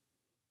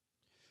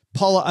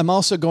 Paula, I'm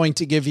also going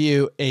to give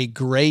you a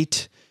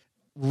great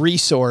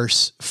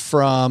resource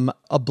from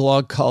a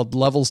blog called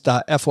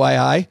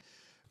levels.fyi,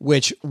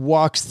 which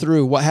walks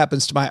through what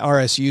happens to my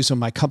RSUs when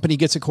my company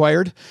gets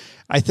acquired.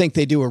 I think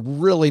they do a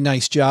really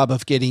nice job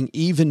of getting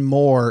even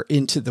more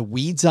into the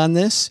weeds on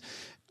this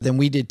than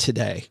we did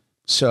today.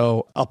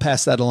 So I'll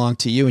pass that along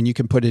to you, and you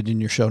can put it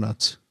in your show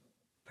notes.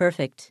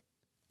 Perfect.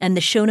 And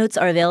the show notes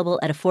are available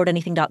at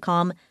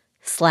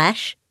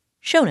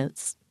affordanything.com/show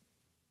notes.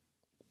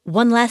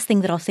 One last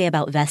thing that I'll say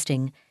about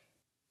vesting,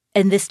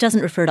 and this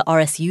doesn't refer to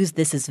RSUs,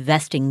 this is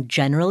vesting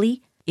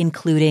generally,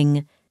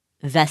 including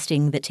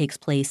vesting that takes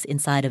place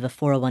inside of a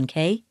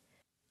 401k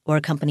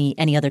or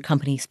any other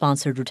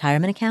company-sponsored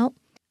retirement account.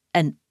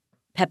 And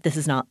Pep, this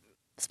is not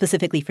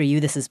specifically for you,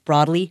 this is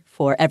broadly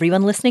for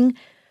everyone listening.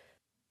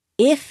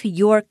 If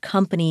your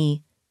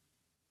company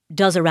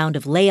does a round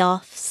of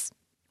layoffs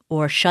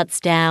or shuts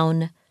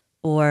down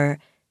or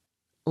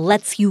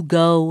lets you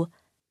go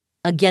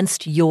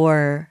against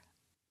your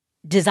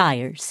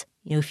desires,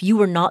 if you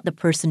were not the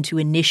person to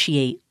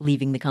initiate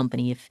leaving the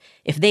company,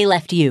 if they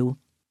left you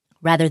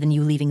rather than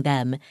you leaving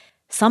them,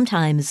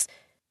 sometimes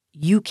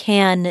you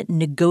can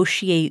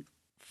negotiate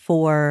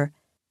for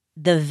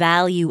the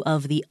value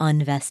of the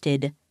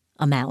unvested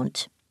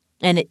amount.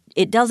 And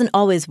it doesn't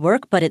always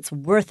work, but it's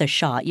worth a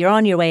shot. You're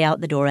on your way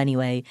out the door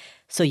anyway,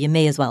 so you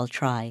may as well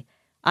try.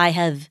 I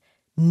have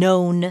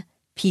known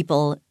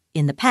people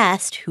in the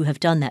past who have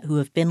done that, who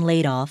have been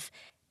laid off,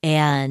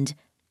 and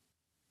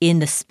in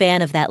the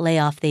span of that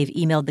layoff, they've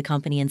emailed the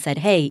company and said,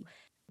 hey,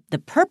 the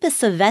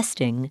purpose of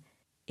vesting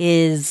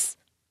is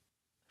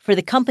for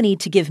the company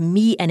to give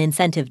me an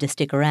incentive to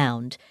stick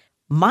around.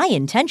 My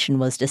intention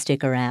was to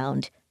stick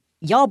around.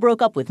 Y'all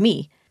broke up with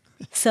me.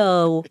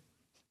 So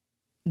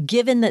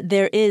given that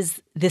there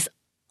is this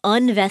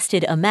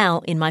unvested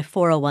amount in my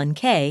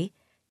 401k,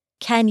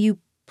 can you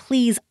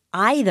please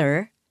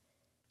either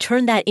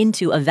turn that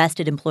into a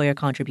vested employer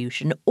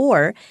contribution,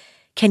 or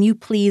can you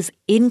please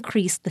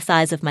increase the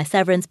size of my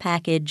severance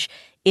package,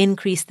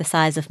 increase the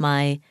size of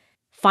my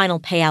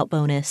final payout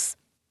bonus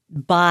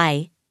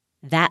by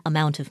that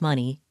amount of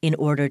money in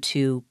order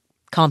to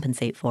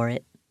compensate for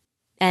it?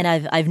 And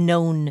I've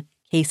known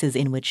cases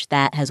in which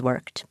that has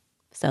worked.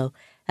 So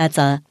that's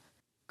a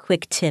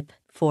quick tip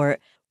for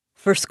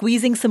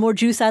squeezing some more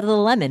juice out of the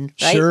lemon,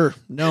 right? Sure.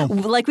 No.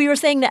 Like we were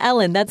saying to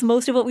Ellen, that's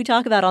most of what we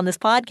talk about on this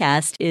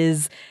podcast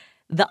is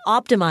the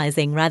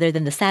optimizing rather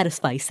than the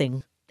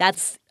satisficing.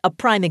 That's a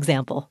prime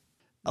example.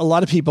 A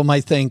lot of people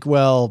might think,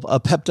 well,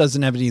 Pep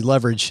doesn't have any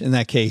leverage in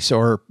that case,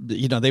 or,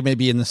 they may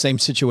be in the same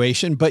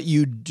situation, but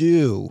you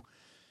do.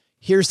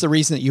 Here's the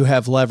reason that you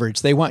have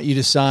leverage. They want you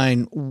to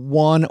sign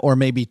one or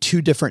maybe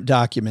two different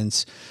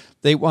documents.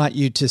 They want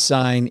you to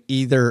sign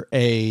either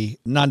a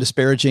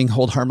non-disparaging,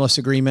 hold harmless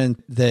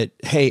agreement that,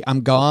 hey,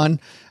 I'm gone.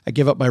 I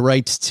give up my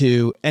rights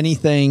to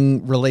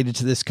anything related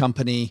to this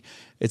company.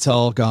 It's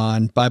all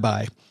gone.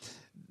 Bye-bye.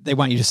 They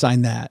want you to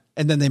sign that.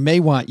 And then they may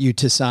want you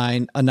to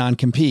sign a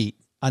non-compete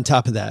on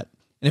top of that.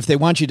 And if they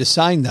want you to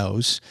sign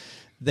those,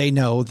 they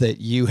know that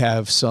you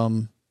have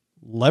some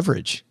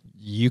leverage.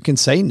 You can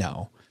say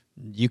no.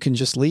 you can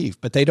just leave.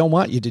 But they don't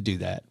want you to do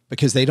that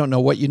because they don't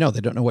know what you know.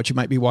 They don't know what you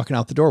might be walking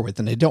out the door with,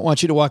 and they don't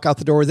want you to walk out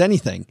the door with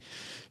anything.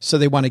 So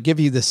they want to give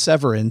you the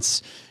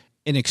severance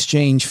in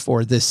exchange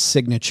for this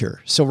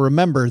signature. So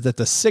remember that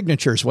the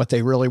signature is what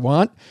they really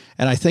want.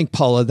 And I think,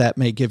 Paula, that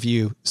may give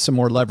you some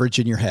more leverage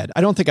in your head.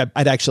 I don't think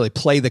I'd actually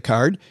play the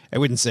card. I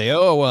wouldn't say,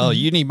 oh, well,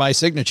 you need my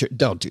signature.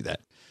 Don't do that.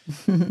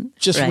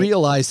 Just Right.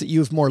 realize that you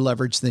have more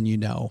leverage than you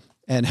know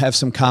and have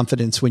some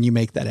confidence when you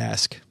make that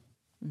ask.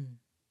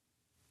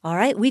 All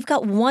right. We've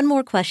got one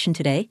more question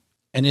today.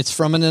 And it's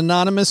from an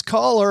anonymous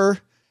caller,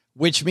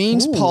 which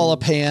means, Paula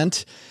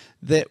Pant,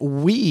 that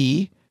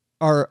we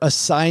are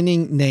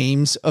assigning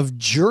names of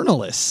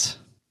journalists.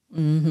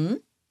 Mm-hmm.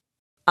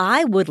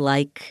 I would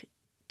like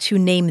to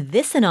name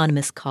this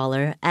anonymous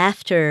caller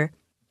after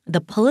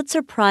the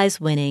Pulitzer Prize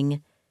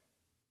winning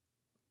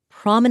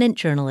prominent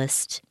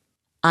journalist,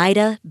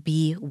 Ida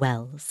B.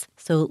 Wells.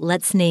 So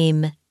let's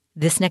name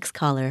this next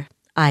caller,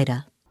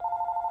 Ida.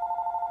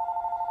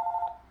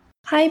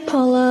 Hi,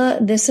 Paula.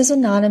 This is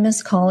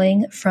Anonymous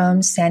calling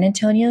from San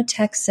Antonio,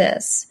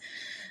 Texas.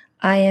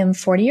 I am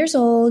 40 years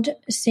old,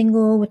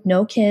 single with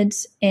no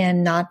kids,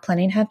 and not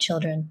planning to have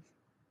children.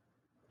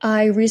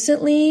 I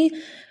recently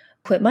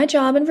quit my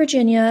job in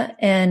Virginia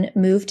and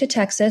moved to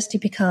Texas to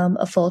become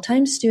a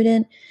full-time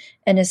student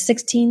in a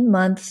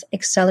 16-month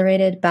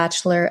accelerated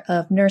Bachelor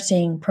of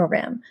Nursing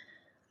program.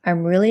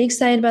 I'm really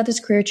excited about this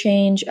career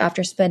change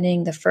after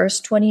spending the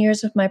first 20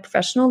 years of my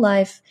professional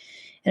life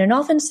in an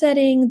office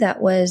setting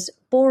that was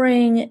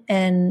boring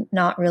and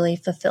not really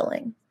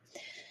fulfilling.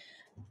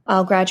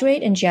 I'll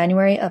graduate in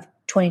January of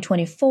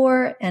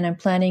 2024, and I'm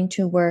planning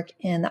to work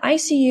in the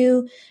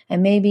ICU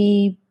and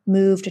maybe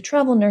move to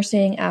travel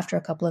nursing after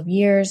a couple of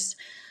years.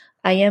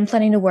 I am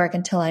planning to work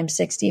until I'm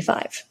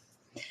 65.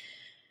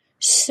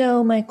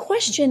 So my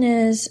question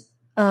is,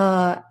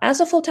 as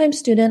a full-time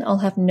student, I'll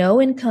have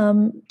no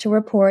income to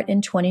report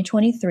in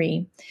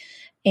 2023,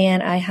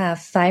 and I have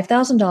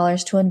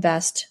 $5,000 to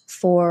invest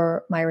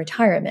for my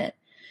retirement.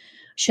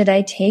 Should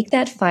I take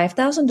that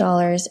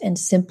 $5,000 and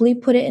simply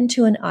put it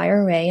into an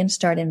IRA and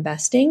start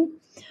investing?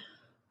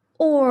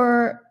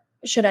 Or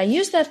should I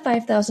use that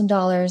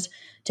 $5,000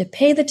 to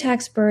pay the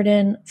tax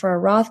burden for a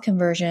Roth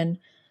conversion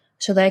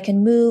so that I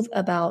can move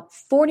about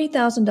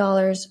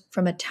 $40,000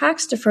 from a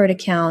tax-deferred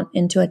account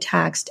into a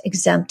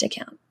tax-exempt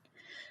account?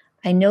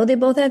 I know they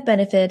both have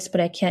benefits,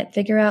 but I can't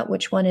figure out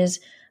which one is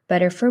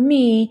better for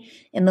me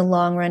in the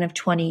long run of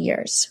 20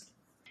 years.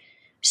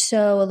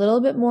 So a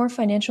little bit more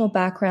financial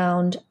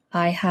background.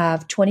 I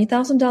have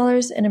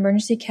 $20,000 in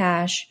emergency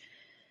cash,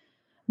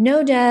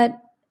 no debt,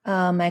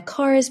 my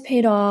car is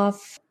paid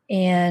off,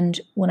 and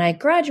when I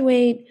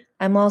graduate,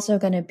 I'm also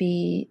going to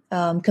be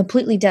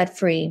completely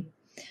debt-free,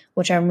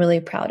 which I'm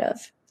really proud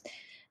of.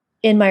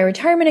 In my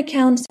retirement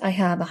accounts, I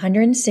have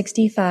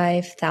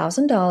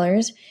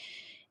 $165,000,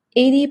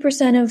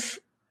 80% of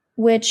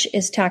which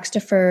is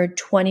tax-deferred,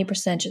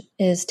 20%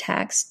 is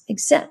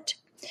tax-exempt.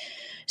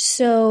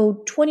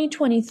 So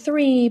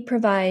 2023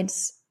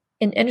 provides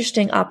an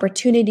interesting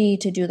opportunity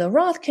to do the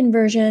Roth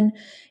conversion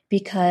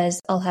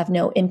because I'll have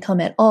no income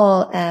at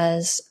all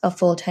as a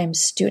full-time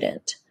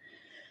student.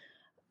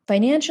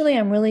 Financially,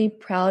 I'm really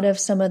proud of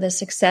some of the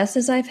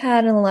successes I've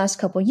had in the last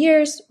couple of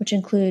years, which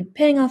include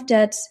paying off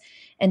debts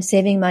and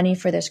saving money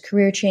for this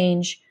career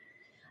change.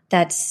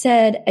 That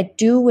said, I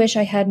do wish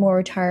I had more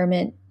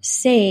retirement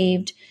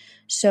saved.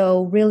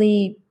 So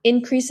really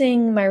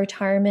increasing my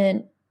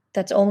retirement,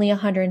 that's only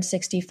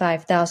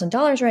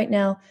 $165,000 right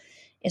now,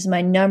 is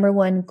my number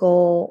one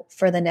goal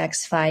for the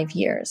next 5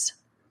 years.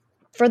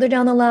 Further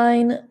down the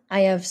line,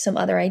 I have some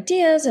other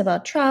ideas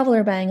about travel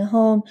or buying a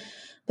home,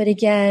 but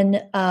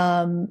again,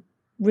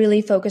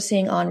 really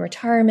focusing on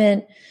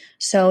retirement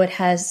so it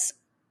has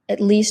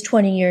at least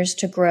 20 years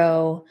to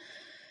grow.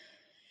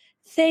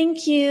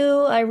 Thank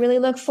you. I really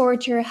look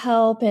forward to your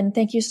help, and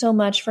thank you so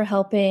much for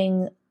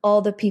helping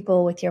all the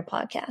people with your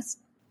podcast.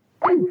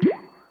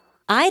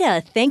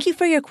 Ida, thank you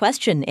for your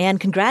question, and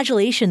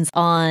congratulations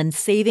on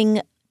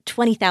saving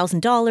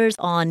 $20,000,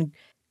 on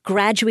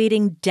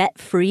graduating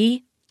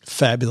debt-free,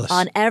 Fabulous.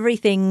 on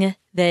everything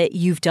that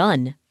you've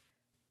done.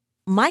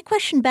 My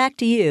question back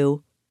to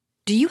you,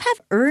 do you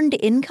have earned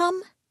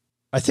income?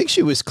 I think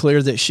she was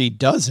clear that she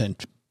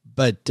doesn't,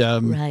 but,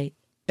 Right.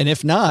 and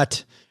if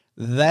not,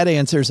 that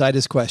answers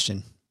Ida's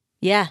question.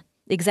 Yeah,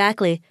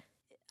 exactly.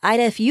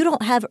 Ida, if you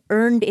don't have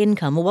earned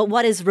income,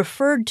 what is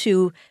referred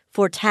to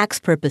for tax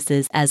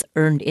purposes as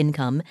earned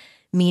income,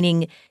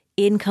 meaning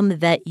income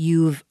that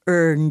you've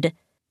earned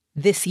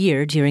this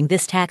year during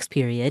this tax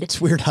period. It's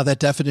weird how that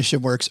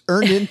definition works.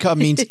 Earned income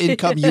means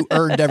income you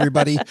earned,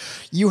 everybody.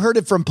 You heard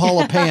it from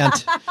Paula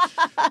Pant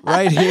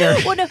right here.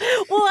 Well,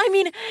 I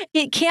mean,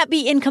 it can't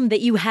be income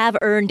that you have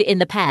earned in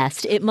the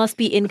past. It must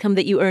be income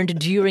that you earned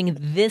during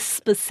this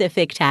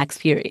specific tax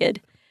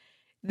period.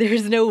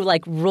 There's no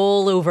like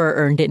rollover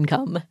earned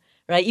income,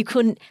 right? You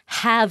couldn't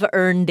have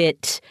earned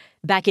it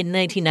back in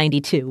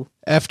 1992.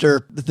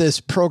 After this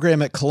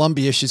program at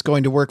Columbia, she's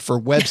going to work for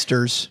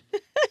Webster's.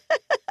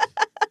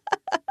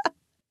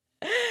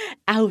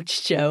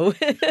 Ouch, Joe.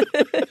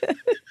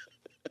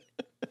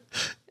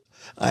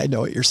 I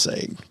know what you're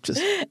saying.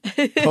 Just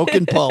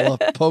poking Paula.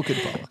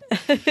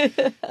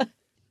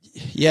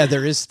 Yeah,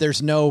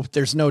 there's no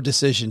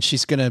decision.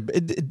 She's going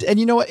to, and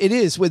you know what it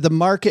is with the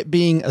market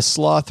being a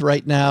sloth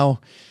right now.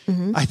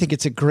 I think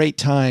it's a great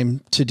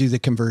time to do the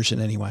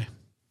conversion anyway.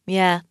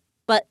 Yeah.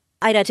 But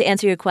Ida, to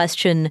answer your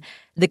question,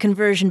 the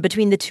conversion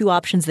between the two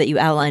options that you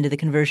outlined, the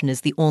conversion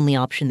is the only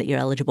option that you're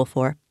eligible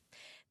for.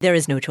 There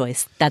is no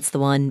choice. That's the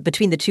one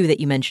between the two that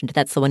you mentioned.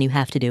 That's the one you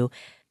have to do.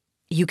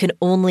 You can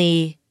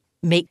only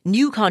make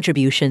new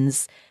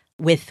contributions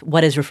with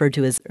what is referred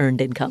to as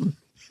earned income.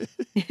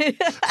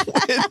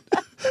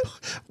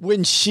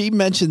 when she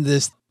mentioned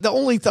this, the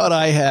only thought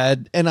I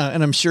had, and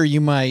I'm sure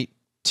you might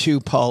too,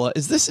 Paula,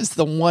 is this is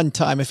the one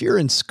time if you're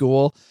in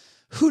school,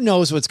 who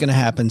knows what's going to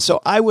happen.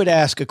 So I would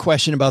ask a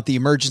question about the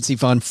emergency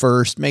fund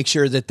first, make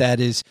sure that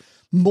is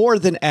more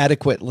than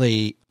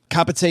adequately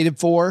compensated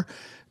for,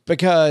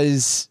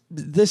 because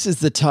this is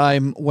the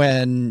time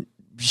when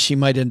she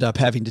might end up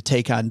having to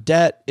take on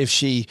debt if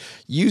she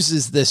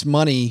uses this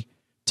money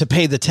to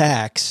pay the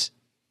tax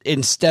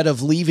instead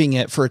of leaving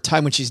it for a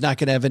time when she's not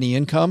going to have any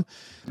income.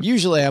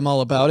 Usually I'm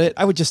all about it.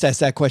 I would just ask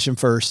that question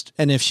first.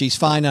 And if she's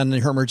fine on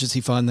her emergency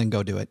fund, then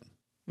go do it.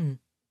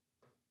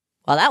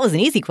 Well, that was an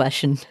easy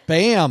question.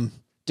 Bam.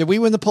 Did we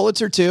win the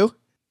Pulitzer too?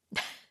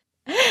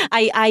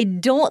 I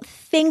don't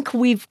think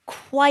we've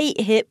quite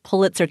hit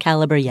Pulitzer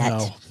caliber yet.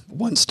 No.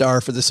 1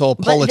 star for this whole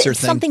Pulitzer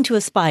thing. Something to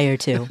aspire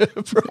to.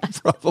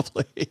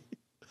 Probably.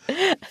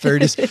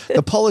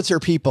 The Pulitzer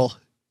people,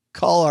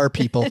 call our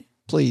people,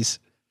 please.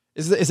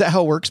 Is that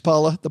how it works,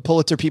 Paula? The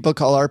Pulitzer people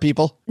call our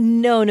people?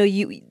 No.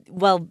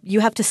 You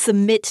have to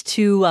submit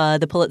to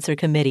the Pulitzer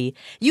committee.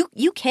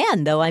 You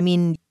can, though. I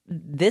mean,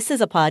 this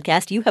is a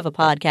podcast. You have a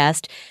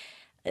podcast.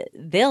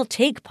 They'll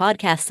take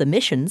podcast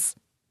submissions.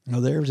 Oh,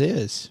 there it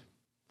is.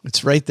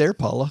 It's right there,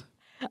 Paula.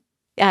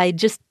 I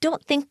just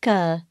don't think,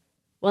 I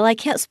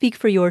can't speak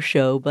for your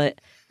show,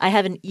 but I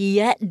haven't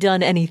yet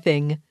done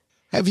anything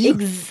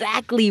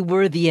exactly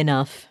worthy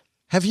enough.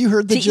 Have you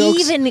heard the to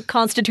jokes? Even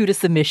constitute a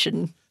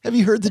submission. Have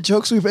you heard the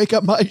jokes we make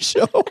on my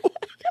show?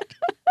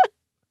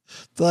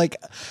 Like,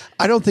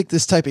 I don't think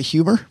this type of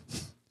humor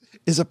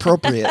is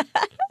appropriate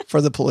for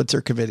the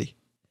Pulitzer Committee.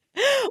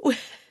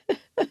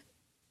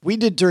 We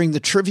did during the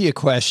trivia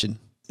question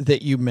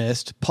that you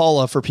missed.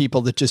 Paula, for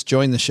people that just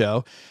joined the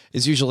show,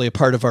 is usually a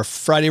part of our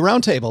Friday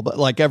Roundtable, but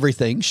like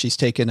everything, she's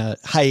taken a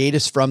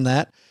hiatus from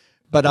that.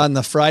 But on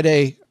the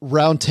Friday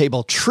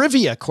Roundtable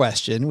trivia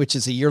question, which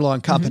is a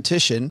year-long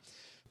competition,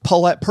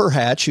 Paulette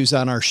Perhatch, who's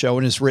on our show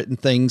and has written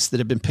things that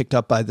have been picked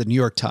up by the New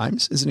York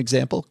Times, is an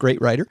example,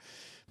 great writer.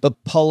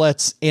 But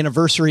Paulette's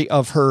anniversary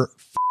of her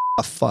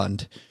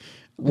fund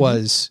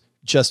was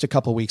just a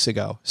couple weeks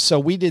ago. So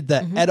we did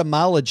the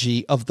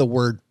etymology of the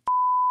word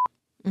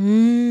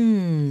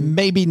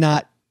maybe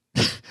not.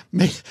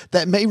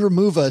 That may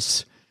remove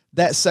us.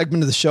 That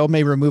segment of the show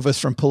may remove us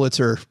from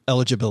Pulitzer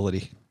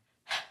eligibility.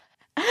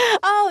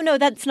 Oh, no,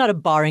 that's not a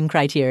barring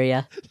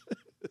criteria.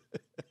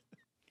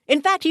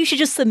 In fact, you should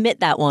just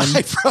submit that one.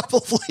 I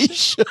probably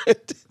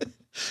should.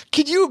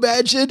 Can you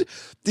imagine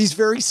these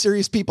very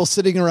serious people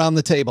sitting around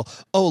the table?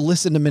 Oh,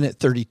 listen to minute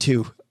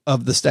 32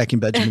 of the Stacking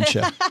Benjamin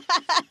show.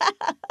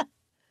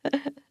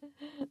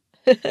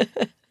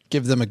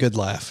 Give them a good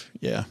laugh.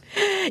 Yeah.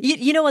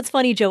 You know what's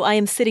funny, Joe? I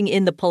am sitting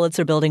in the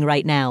Pulitzer building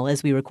right now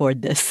as we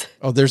record this.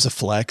 Oh, there's a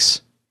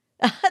flex.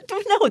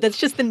 No, that's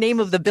just the name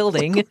of the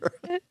building.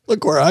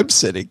 Look where I'm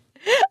sitting.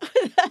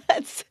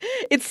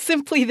 It's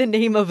simply the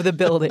name of the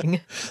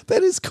building.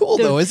 That is cool,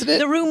 though, isn't it?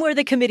 The room where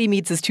the committee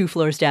meets is 2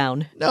 floors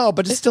down. No,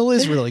 but it still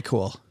is really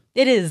cool.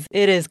 It is.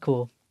 It is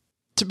cool.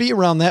 To be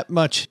around that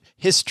much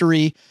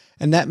history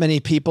and that many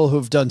people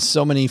who've done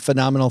so many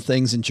phenomenal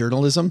things in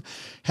journalism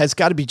has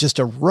got to be just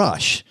a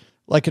rush.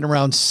 Like, and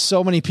around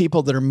so many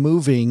people that are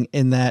moving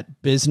in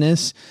that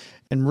business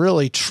and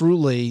really,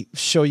 truly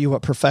show you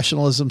what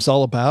professionalism's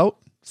all about.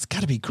 It's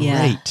got to be great.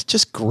 Yeah.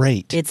 Just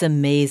great. It's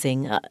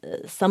amazing.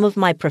 Some of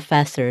my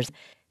professors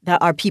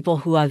that are people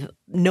who have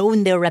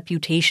known their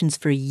reputations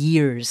for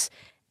years.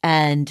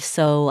 And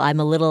so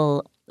I'm a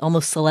little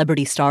almost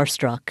celebrity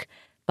starstruck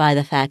by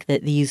the fact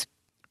that these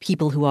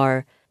people who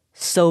are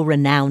so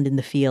renowned in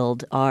the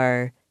field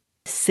are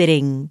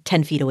sitting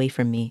 10 feet away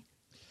from me.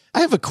 I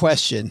have a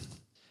question.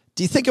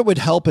 Do you think it would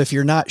help if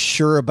you're not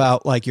sure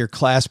about like your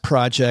class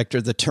project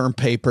or the term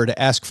paper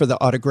to ask for the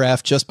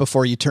autograph just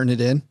before you turn it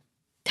in?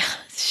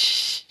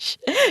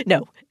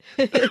 No.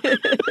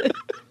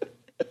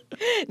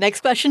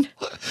 Next question.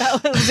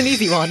 That was an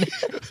easy one.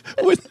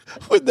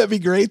 Wouldn't that be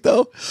great,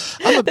 though?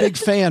 I'm a big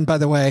fan, by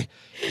the way.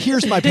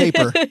 Here's my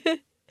paper.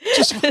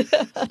 Just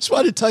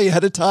wanted to tell you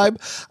ahead of time,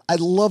 I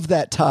love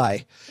that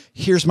tie.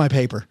 Here's my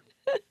paper.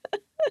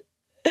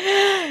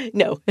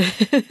 No.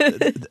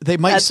 They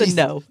might That's see. A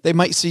no. They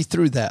might see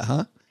through that,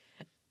 huh?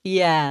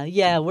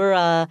 Yeah. We're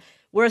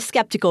a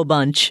skeptical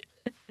bunch.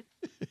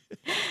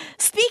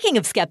 Speaking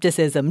of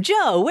skepticism,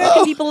 Joe, where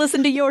can people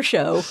listen to your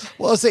show?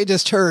 Well, as they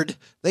just heard,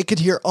 they could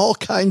hear all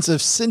kinds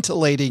of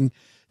scintillating,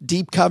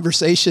 deep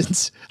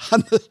conversations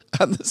on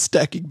the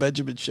Stacking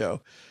Benjamin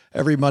show.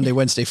 every Monday,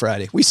 Wednesday,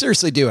 Friday. We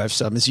seriously do have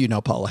some, as you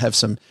know, Paula, have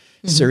some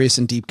serious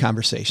and deep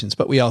conversations,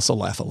 but we also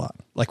laugh a lot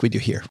like we do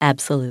here.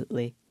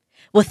 Absolutely.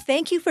 Well,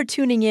 thank you for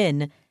tuning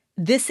in.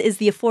 This is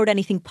the Afford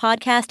Anything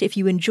podcast. If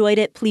you enjoyed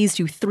it, please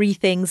do 3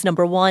 things.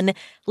 Number 1,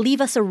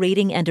 leave us a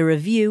rating and a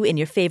review in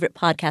your favorite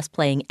podcast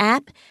playing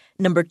app.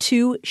 Number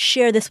 2,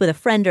 share this with a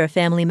friend or a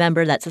family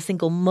member. That's the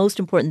single most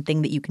important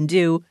thing that you can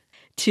do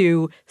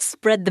to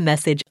spread the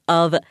message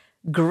of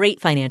great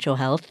financial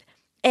health.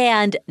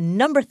 And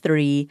number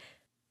 3,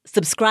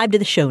 subscribe to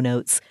the show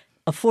notes,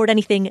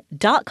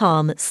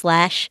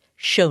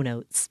 affordanything.com/show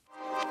notes.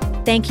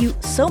 Thank you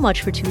so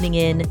much for tuning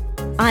in.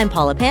 I'm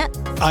Paula Pant.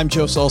 I'm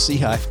Joe Saul-Sehy.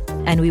 Hi.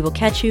 And we will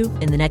catch you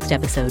in the next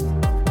episode.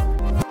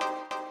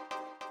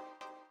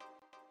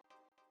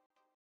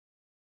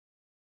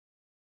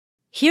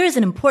 Here is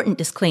an important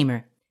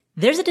disclaimer.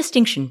 There's a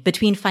distinction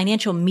between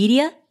financial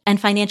media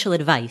and financial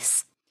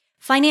advice.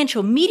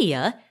 Financial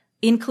media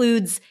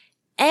includes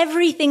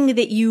everything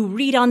that you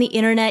read on the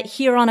internet,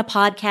 hear on a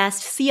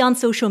podcast, see on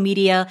social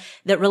media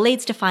that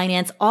relates to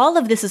finance. All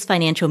of this is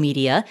financial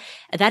media.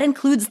 That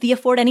includes the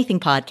Afford Anything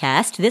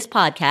podcast, this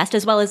podcast,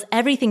 as well as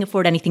everything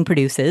Afford Anything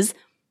produces.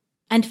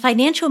 And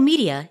financial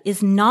media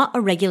is not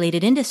a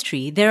regulated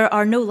industry. There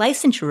are no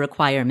licensure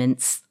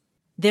requirements.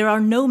 There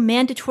are no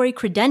mandatory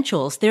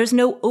credentials. There's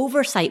no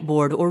oversight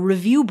board or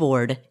review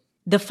board.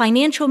 The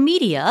financial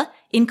media,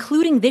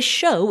 including this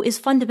show, is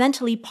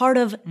fundamentally part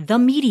of the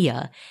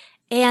media.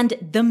 And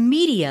the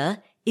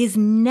media is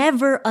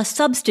never a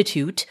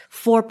substitute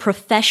for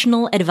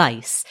professional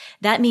advice.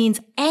 That means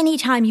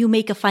anytime you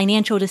make a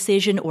financial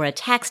decision or a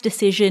tax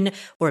decision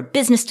or a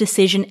business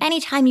decision,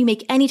 anytime you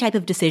make any type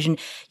of decision,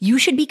 you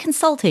should be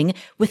consulting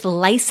with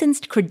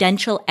licensed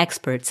credential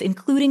experts,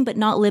 including but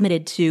not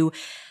limited to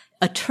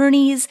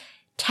attorneys,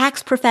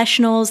 tax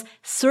professionals,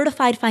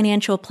 certified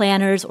financial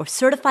planners, or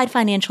certified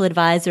financial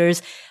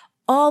advisors.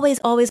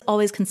 Always, always,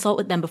 always consult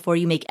with them before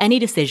you make any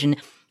decision.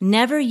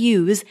 Never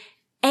use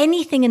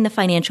anything in the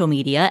financial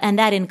media, and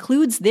that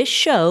includes this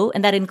show,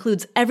 and that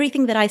includes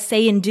everything that I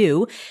say and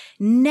do.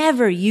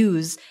 Never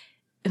use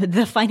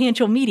the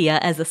financial media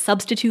as a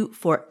substitute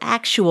for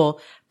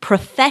actual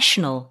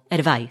professional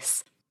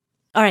advice.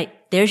 All right,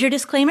 there's your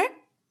disclaimer.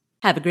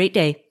 Have a great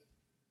day.